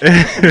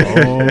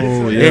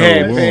 Oh,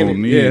 yeah. Whoa,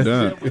 need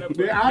that.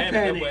 I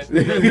panicked.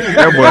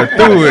 That boy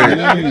threw it.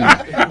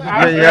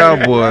 Man, y'all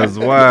boys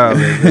wild,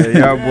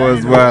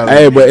 man.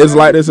 Hey, but it's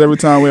like this every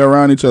time we're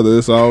around each other.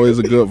 It's always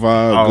a good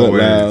vibe, good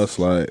laughs.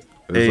 Like,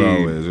 it's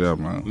always, yeah,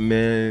 man.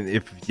 Man,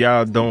 if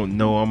y'all don't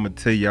know, I'm going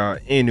to tell y'all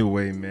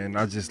anyway, man.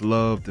 I just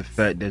love the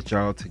fact that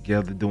y'all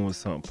together doing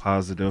something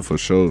positive. For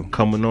sure.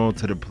 Coming on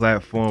to the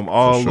platform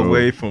all the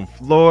way from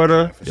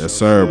Florida. Yes,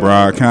 sir.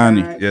 Broward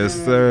County. Yes,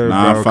 sir.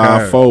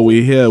 954.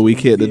 We here. We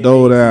kick the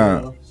door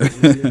down.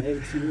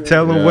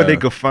 Tell them where they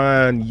can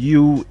find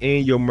you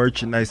and your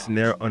merchandise in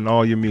there on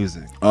all your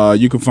music.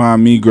 You can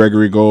find me,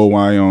 Gregory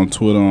Goldwire, on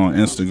Twitter, on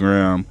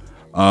Instagram.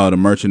 The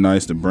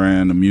merchandise, the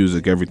brand, the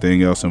music,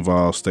 everything else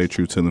involved.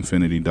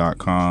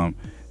 StayTrueTillInfinity.com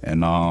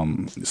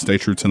and Stay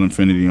True Till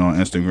Infinity on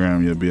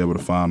Instagram. You'll be able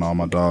to find all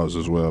my dogs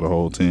as well, the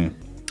whole team.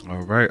 All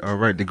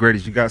right. The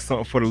greatest. You got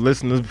something for the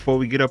listeners before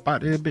we get up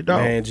out there, big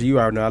dog? Man, G, you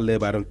already know I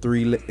live by them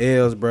 3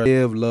 L's, bro.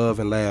 Live, love,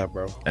 and laugh,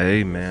 bro.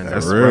 Hey, man,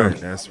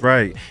 that's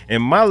right.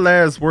 And my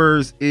last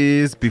words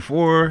is,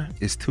 before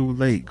it's too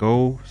late,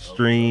 go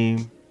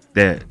stream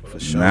that. For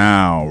sure.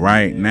 Now,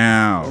 right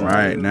now.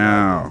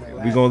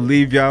 We're going to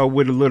leave y'all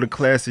with a little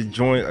classic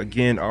joint.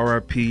 Again,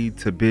 R.I.P.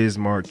 to Biz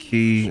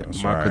Markie.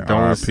 That's my right.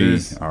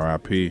 condolences.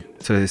 R.I.P.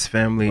 to his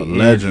family and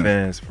legend.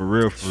 fans. For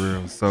real.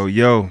 So,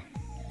 you're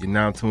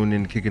now tuned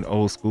in to Kicking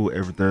Old School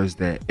every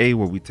Thursday at 8,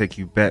 where we take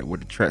you back with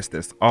the tracks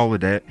that's all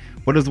of that,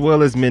 but as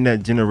well as mend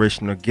that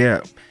generational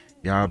gap.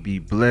 Y'all be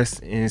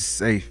blessed and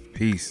safe.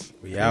 Peace.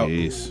 We out.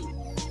 Peace.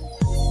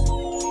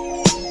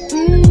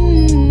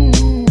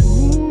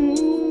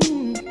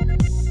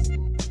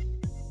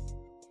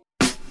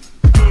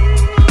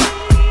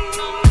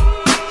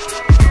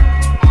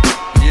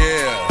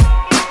 Yeah,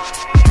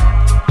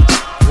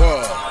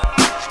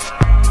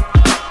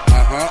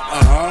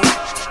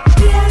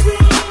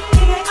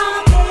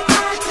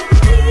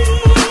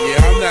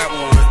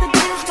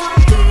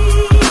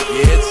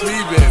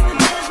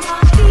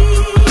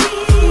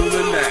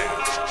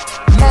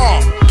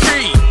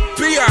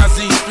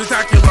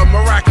 spectacular,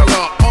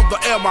 miraculous of the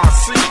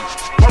MIC.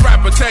 My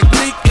rapper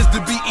technique is the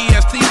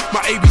BEST.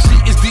 My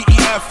ABC is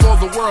DEF for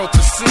the world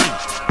to see.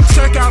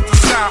 Check out the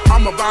style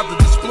I'm about to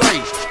display.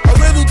 A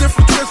little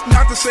different twist,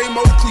 not the same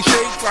old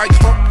cliches. Like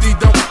Humpty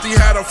Dumpty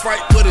had a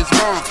fight with his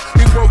mom.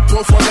 He broke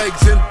both her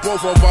legs and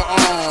both of her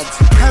arms.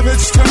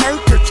 Heavens to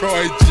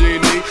Murgatroyd,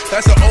 Genie.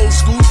 That's an old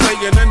school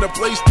saying and the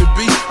place to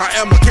be. I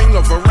am a king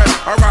of a rap,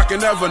 I rock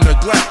and never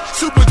neglect.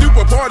 Super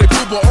duper party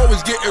people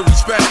always getting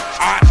respect.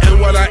 I am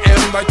what I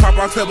am, like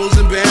Popeye Pebbles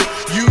and Band.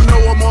 You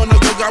know I'm on the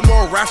go, got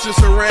more raps than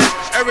Saran.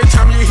 Every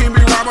time you hear me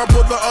rhyme, I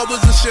put the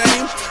others to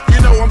shame. You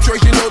know I'm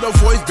Trace, you know the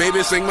voice,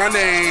 baby, sing my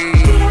name.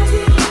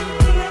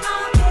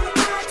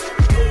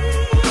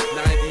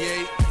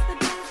 98,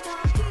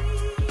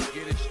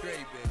 get it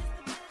straight, baby.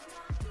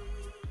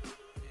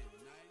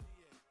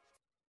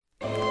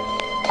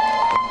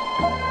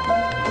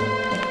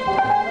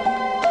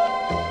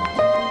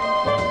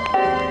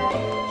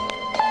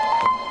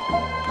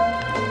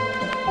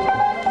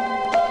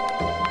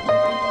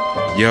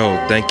 Yo,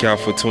 thank y'all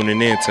for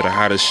tuning in to the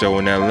hottest show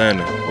in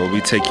Atlanta, where we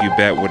take you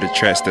back with the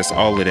tracks that's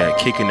all of that,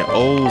 kicking it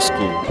old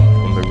school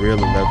on the real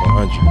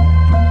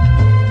 1100.